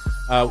Rubs.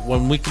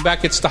 When we come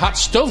back, it's the Hot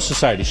Stove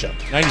Society Show,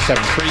 97.3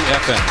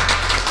 FM.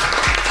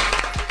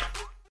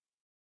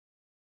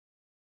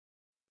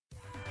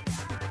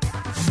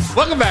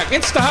 Welcome back.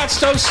 It's the Hot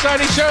Stove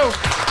Society Show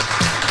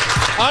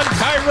on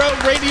Cairo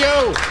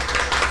Radio.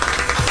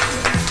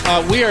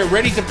 We are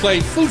ready to play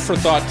Food for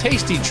Thought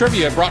Tasty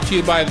Trivia, brought to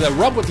you by the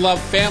Rub with Love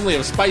family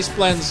of spice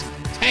blends,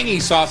 tangy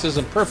sauces,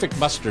 and perfect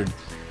mustard.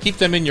 Keep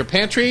them in your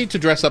pantry to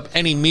dress up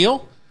any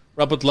meal.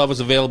 Rub with Love is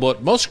available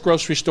at most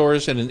grocery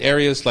stores and in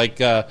areas like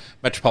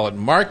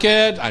Metropolitan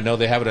Market. I know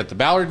they have it at the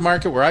Ballard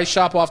Market, where I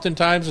shop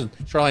oftentimes, in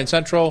Shoreline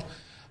Central.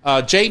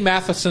 J.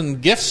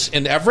 Matheson Gifts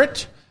in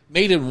Everett.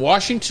 Made in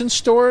Washington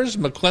stores,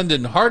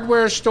 McClendon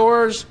Hardware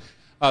stores.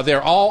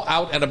 They're all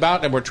out and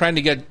about, and we're trying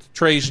to get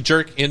Trey's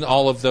Jerk in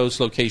all of those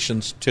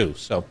locations, too.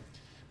 So,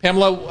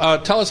 Pamela,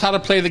 tell us how to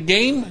play the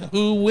game,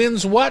 who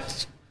wins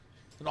what,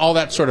 and all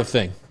that sort of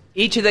thing.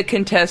 Each of the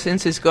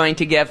contestants is going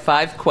to get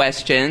 5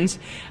 questions,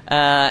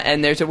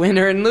 and there's a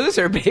winner and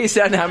loser based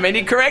on how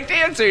many correct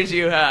answers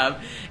you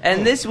have.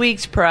 And this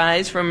week's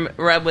prize from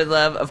Rub with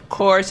Love, of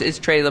course, is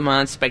Trey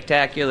Lamont's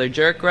Spectacular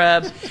Jerk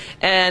Rub,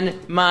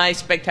 and my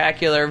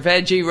Spectacular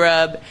Veggie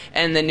Rub,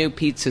 and the new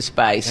Pizza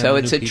Spice. So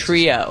it's a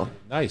trio.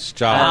 Nice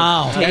job.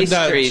 Wow. Taste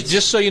And treats.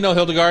 just so you know,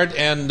 Hildegard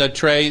and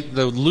Trey,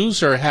 the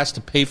loser has to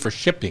pay for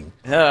shipping.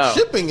 Oh.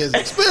 Shipping is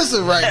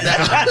expensive right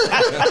now.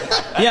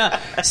 Yeah,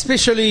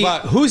 especially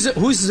But- who's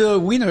the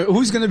winner?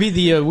 Who's going to be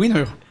the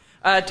winner?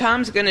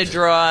 Tom's going to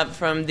draw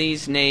from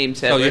these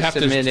names that So were you have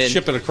submitted. to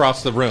ship it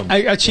across the room.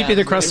 I chip it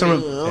across the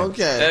room.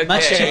 Okay.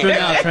 Much Okay. cheaper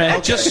now, Trey.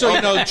 Just so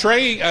you know,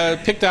 Trey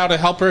picked out a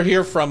helper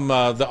here from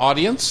the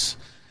audience.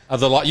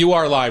 You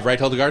are live, right,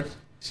 Hildegard?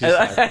 She's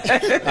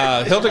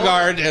live.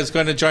 Hildegard is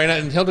going to join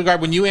us. And Hildegard,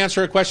 when you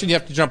answer a question, you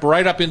have to jump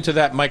right up into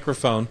that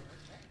microphone.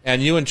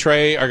 And you and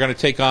Trey are going to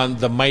take on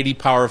the mighty,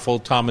 powerful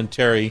Tom and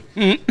Terry.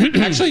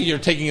 Actually, you're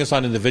taking us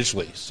on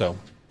individually. So,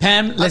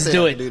 Pam, let's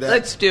do it.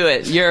 Let's do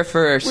it. You're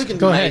first. We can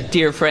Go my ahead.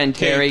 dear friend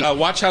okay, Terry.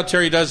 watch how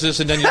Terry does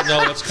this, and then you'll know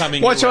what's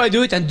coming. Watch how your way. I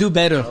do it and do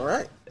better. All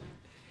right.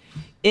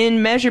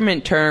 In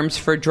measurement terms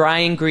for dry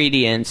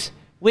ingredients,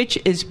 which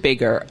is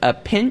bigger, a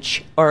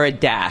pinch or a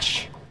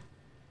dash?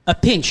 A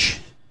pinch.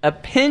 A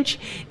pinch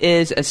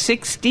is a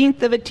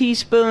 1/16 of a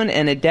teaspoon,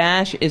 and a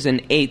dash is an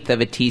 1/8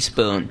 of a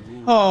teaspoon.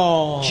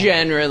 Oh.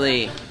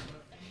 Generally.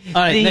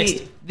 All right,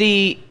 next.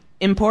 The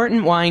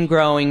important wine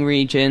growing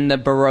region, the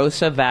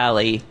Barossa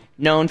Valley,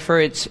 known for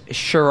its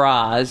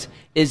Shiraz,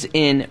 is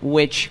in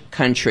which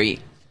country?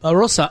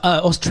 Barossa,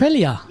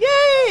 Australia.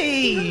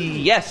 Yay!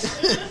 Yes.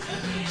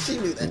 She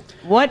knew that.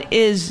 What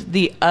is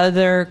the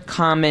other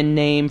common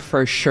name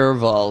for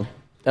chervil,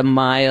 the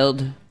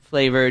mild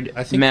flavored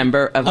I think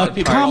member of a lot the of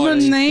people party? call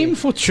Common it name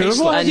for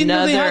chervil? I didn't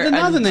know they had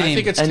another Another- name. I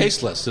think it's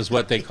tasteless, is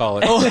what they call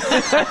it.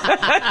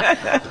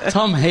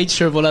 Tom hates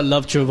chervil. I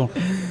love chervil.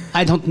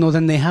 I don't know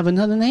that they have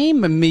another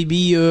name.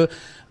 Maybe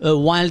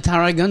wild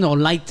tarragon or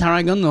light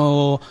tarragon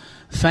or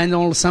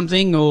fennel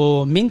something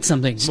or mint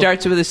something.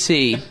 Starts with a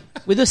C.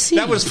 With a C.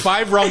 That was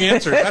 5 wrong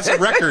answers. That's a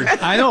record.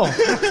 I know.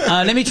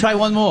 Let me try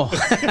one more.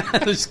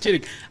 Just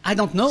kidding. I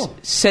don't know.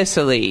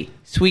 Sicily.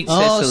 Sweet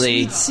Oh,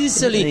 Sicily. sweet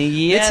Sicily.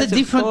 Yes, it's a of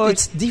different. course.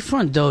 It's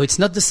different though. It's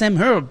not the same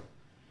herb.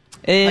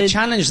 I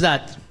challenge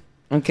that.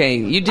 Okay,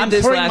 you did I'm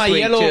this throwing last my week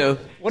yellow.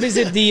 too. What is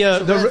it? The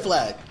red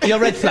flag. Your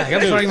red flag.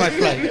 I'm throwing my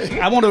flag.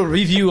 I want a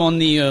review on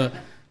the.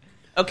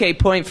 Okay,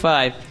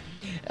 0.5.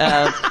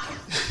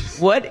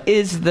 What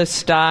is the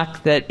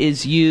stock that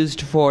is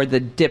used for the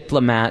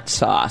diplomat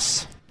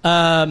sauce?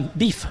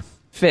 Beef.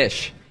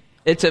 Fish.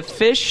 It's a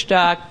fish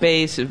stock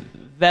base of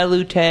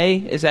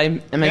velouté.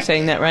 Am I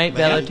saying that right?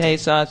 Velouté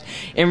sauce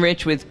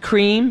enriched with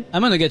cream,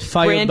 I'm gonna get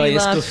fired by brandy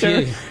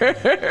lobster,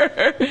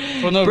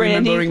 Escoffier for not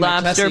brandy, remembering my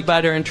lobster, classic.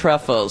 butter, and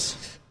truffles.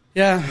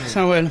 Yeah,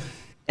 so well.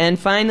 And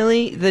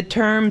finally, the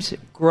terms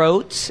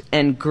groats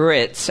and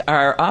grits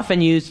are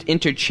often used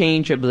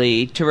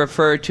interchangeably to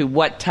refer to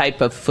what type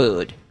of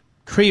food?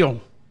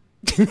 Creole.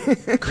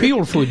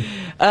 Creole food.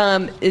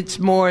 It's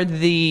more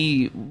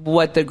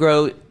what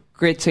the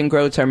grits and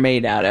groats are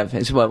made out of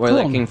is what we're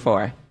Corn. looking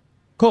for.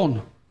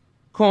 Corn.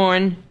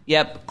 Corn,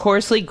 yep,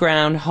 coarsely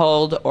ground,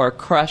 hulled, or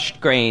crushed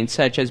grains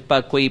such as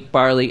buckwheat,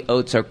 barley,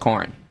 oats, or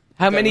corn.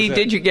 How many was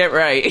it. did you get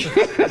right?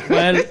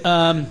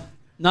 Well,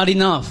 not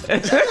enough.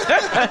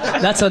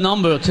 That's a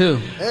number too.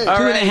 Hey. Two All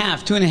and a right.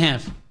 half.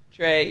 2.5.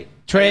 Trey.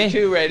 Trey? Are you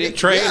two ready?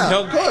 Trey Yeah, and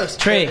of course.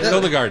 Trey.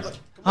 Hildegard.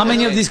 How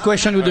many of these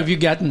questions would have you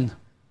gotten?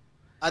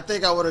 I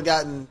think I would have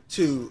gotten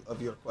 2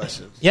 of your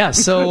questions. Yeah.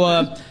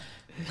 So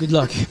good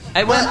luck.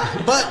 I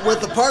went. But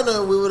with the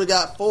partner, we would have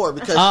got 4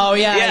 because. Oh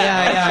yeah.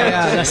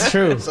 Yeah. That's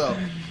true. So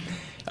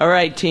All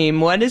right,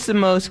 team. What is the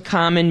most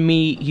common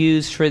meat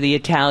used for the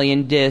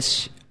Italian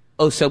dish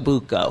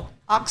ossobuco?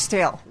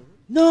 Oxtail.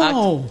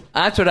 No.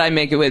 That's what I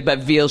make it with, but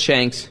veal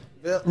shanks.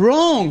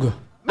 Wrong.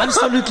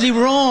 Absolutely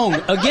wrong.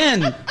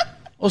 Again.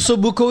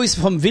 Ossobuco is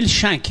from veal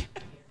shank.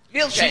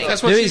 Veal shanks.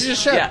 That's what There she is-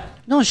 just said. Yeah.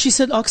 No, she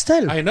said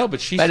oxtail. I know,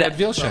 but she But, said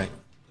veal shank.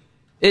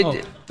 Oh,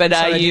 But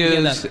sorry, I I didn't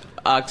get use that.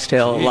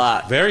 oxtail a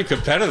lot. Very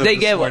competitive They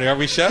this get- morning, are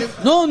we,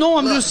 Chef? No,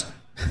 I'm just.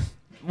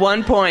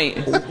 1 point.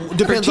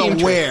 depends For team on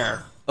Trey.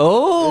 where.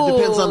 Oh. It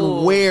depends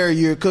on where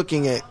you're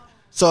cooking it.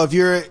 So if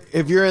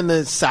you're in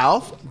the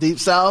South, deep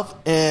South,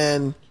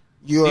 and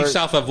you're Deep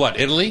south of what?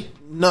 Italy?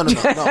 no, not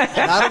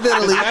of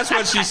Italy. That's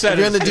what she said. If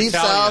you're in the It's deep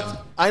Italian. South,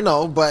 I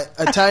know, but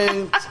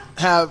Italians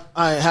have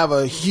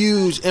a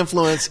huge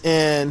influence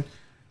in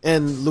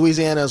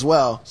Louisiana as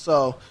well.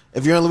 So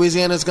if you're in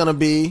Louisiana, it's going to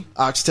be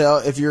oxtail.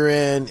 If you're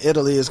in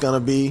Italy, it's going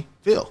to be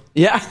veal.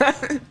 Yeah.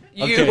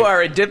 You Okay.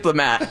 are a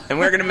diplomat, and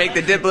we're going to make the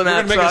We're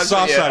diplomat going to make a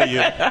sauce for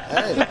you.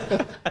 out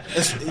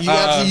of you. You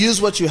have to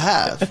use what you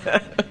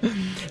have.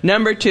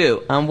 Number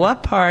 2. On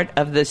what part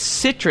of the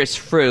citrus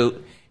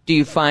fruit do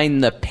you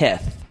find the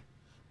pith?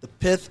 The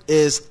pith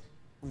is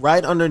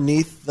right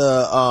underneath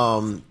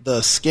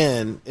the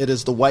skin. It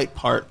is the white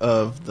part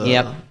of the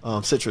Yep.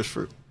 citrus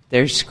fruit.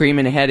 They're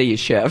screaming ahead of you,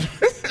 Chef.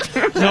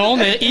 No,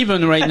 they're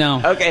even right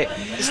now. Okay.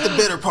 It's the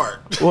bitter part.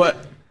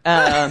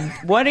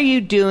 What are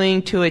you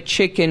doing to a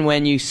chicken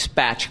when you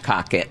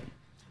spatchcock it?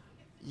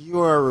 You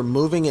are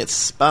removing its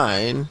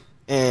spine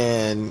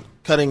and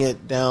cutting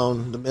it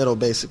down the middle,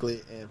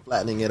 basically, and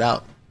flattening it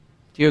out.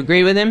 Do you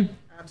agree with him?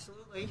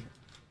 Absolutely.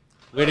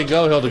 Way to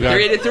go,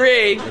 Hildegard.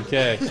 3-3.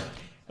 Okay. Okay,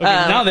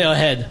 now they're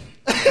ahead.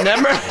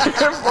 Number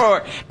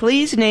 4.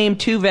 Please name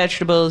 2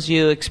 vegetables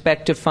you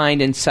expect to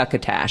find in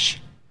succotash.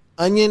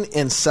 Onion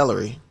and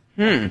celery.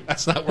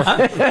 That's not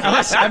working.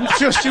 I'm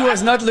sure she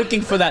was not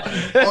looking for that.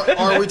 Or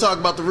are we talking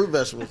about the root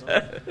vegetables?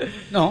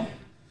 No,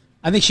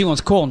 I think she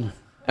wants corn.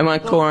 I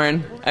want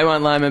corn. I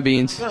want lima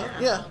beans.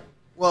 Yeah.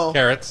 Well,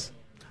 Carrots.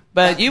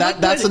 But you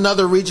that's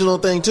another regional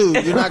thing too.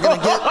 You're not going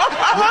to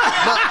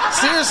get.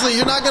 Seriously,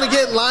 you're not going to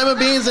get lima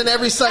beans in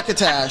every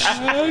succotash.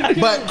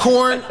 But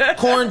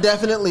corn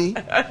definitely,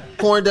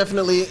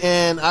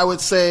 and I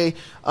would say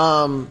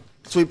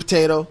sweet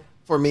potato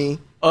for me.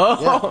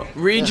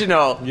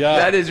 regional. Yeah.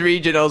 That is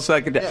regional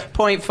succotash. Yeah.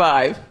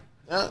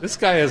 0.5. This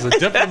guy is a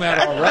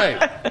diplomat, all right.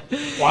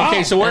 Wow.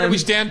 Okay, so where do we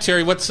stand,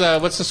 Terry? What's the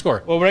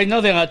score? Well, right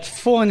now they're at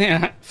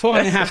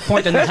 4.5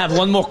 points, and they have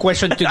one more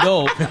question to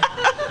go.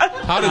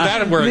 How did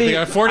that work? They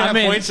got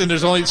 4.5 points, and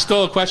there's only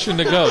still a question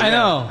to go. I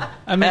know.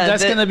 I mean,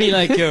 that's going to be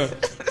like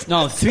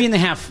no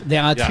 3.5. They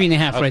are at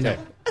 3.5 right now.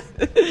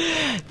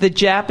 The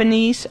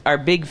Japanese are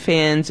big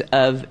fans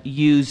of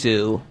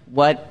yuzu.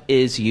 What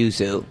is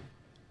yuzu?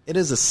 It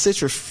is a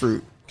citrus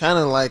fruit, kind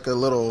of like a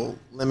little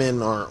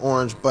lemon or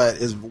orange, but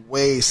is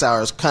way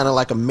sour. It's kind of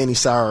like a mini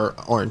sour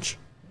orange.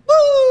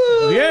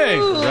 Yay!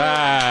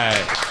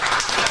 Right.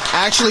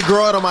 I actually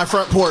grow it on my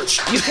front porch.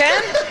 You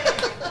can?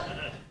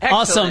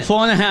 Awesome,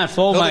 Excellent. 4.5.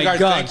 Oh my Hildegard,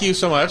 God! thank you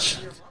so much.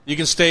 You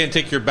can stay and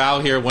take your bow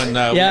here when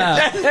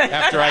Yeah.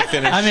 after I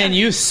finish. I mean,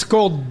 you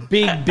scored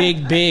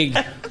big.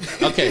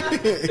 Okay.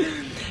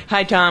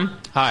 Hi, Tom.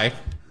 Hi.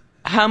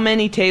 How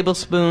many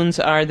tablespoons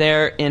are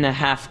there in a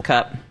half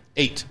cup?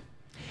 8.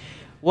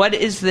 What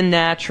is the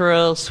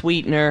natural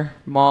sweetener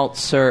malt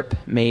syrup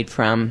made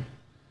from?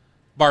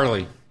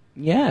 Barley.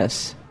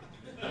 Yes.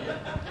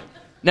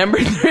 Number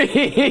 3.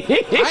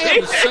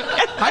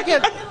 I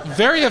get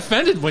very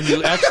offended when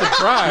you act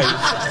surprised.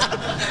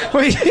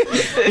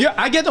 Yeah,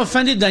 I get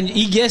offended that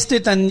he guessed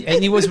it and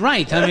he was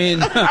right. I mean,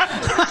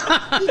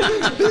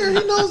 Beer,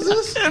 he knows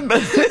this.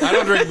 I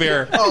don't drink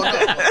beer.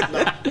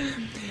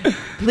 No.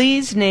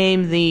 Please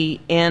name the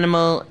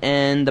animal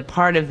and the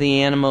part of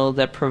the animal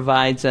that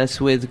provides us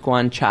with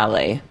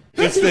guanciale.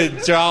 It's the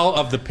jaw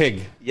of the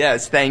pig.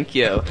 Yes, thank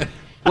you.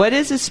 What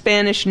is a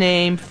Spanish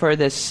name for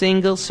the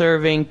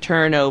single-serving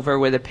turnover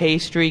with a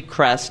pastry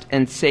crust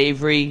and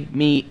savory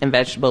meat and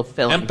vegetable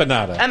filling?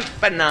 Empanada.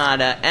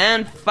 Empanada.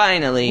 And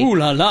finally, ooh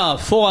la la,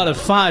 4 out of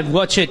 5.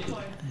 Watch it.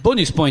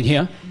 Bonus point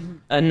here.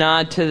 a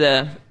nod to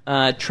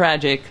the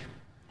tragic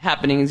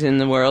happenings in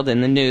the world,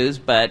 in the news,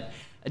 but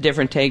a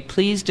different take.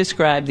 Please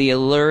describe the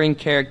alluring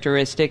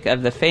characteristic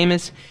of the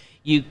famous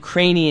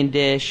Ukrainian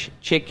dish,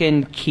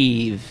 chicken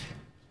Kiev.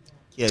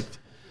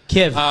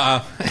 Kiev.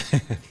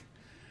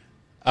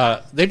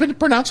 They've been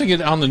pronouncing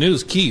it on the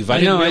news, Kiev. I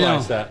didn't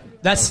realize that.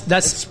 That's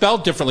It's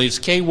spelled differently. It's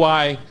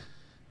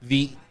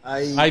K-Y-V.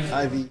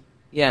 IV.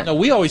 Yeah. No,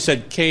 we always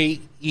said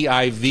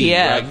K-E-I-V.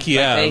 Kiev, right? but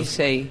Kiev. they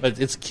say But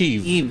it's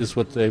Kiev, Kiev. is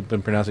what they've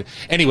been pronouncing.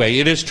 Anyway,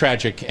 it is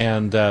tragic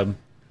and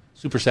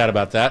super sad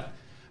about that.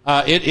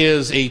 It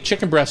is a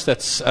chicken breast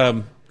that's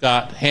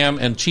got ham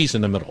and cheese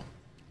in the middle.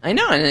 I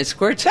know, and it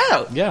squirts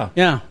out. Yeah.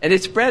 yeah. And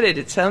it's breaded.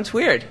 It sounds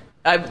weird.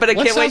 But I What can't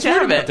wait sounds to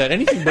weird have about it. that?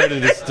 Anything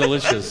breaded is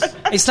delicious.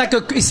 It's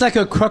like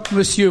a croque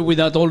monsieur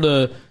without all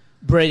the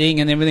breading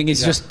and everything.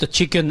 It's just the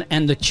chicken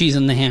and the cheese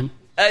and the ham.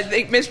 I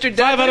think Mr.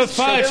 Douglas... 5 out of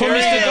 5 for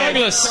Mr.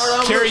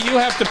 Douglas. Terry, you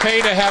have to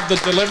pay to have the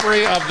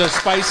delivery of the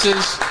spices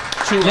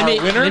to our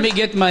winner. Let me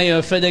get my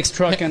FedEx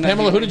truck. And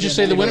Pamela, who did you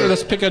say the winner?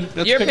 Let's pick a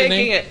You're pick a picking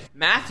name. it.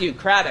 Matthew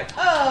Craddock.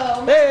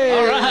 All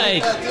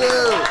right.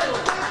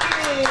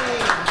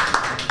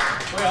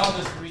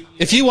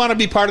 If you want to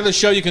be part of the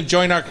show, you can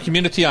join our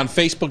community on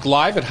Facebook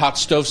Live at Hot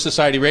Stove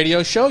Society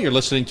Radio Show. You're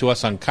listening to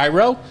us on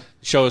Cairo.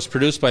 The show is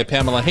produced by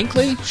Pamela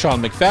Hinckley,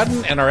 Sean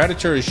McFadden, and our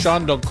editor is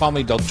Sean Don't Call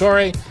Me Del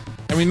Torre.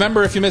 And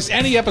remember, if you miss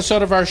any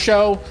episode of our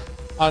show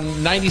on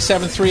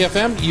 97.3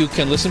 FM, you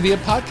can listen via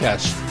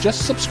podcast.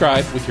 Just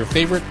subscribe with your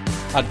favorite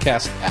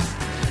podcast app.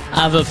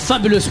 Have a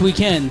fabulous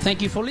weekend.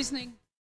 Thank you for listening.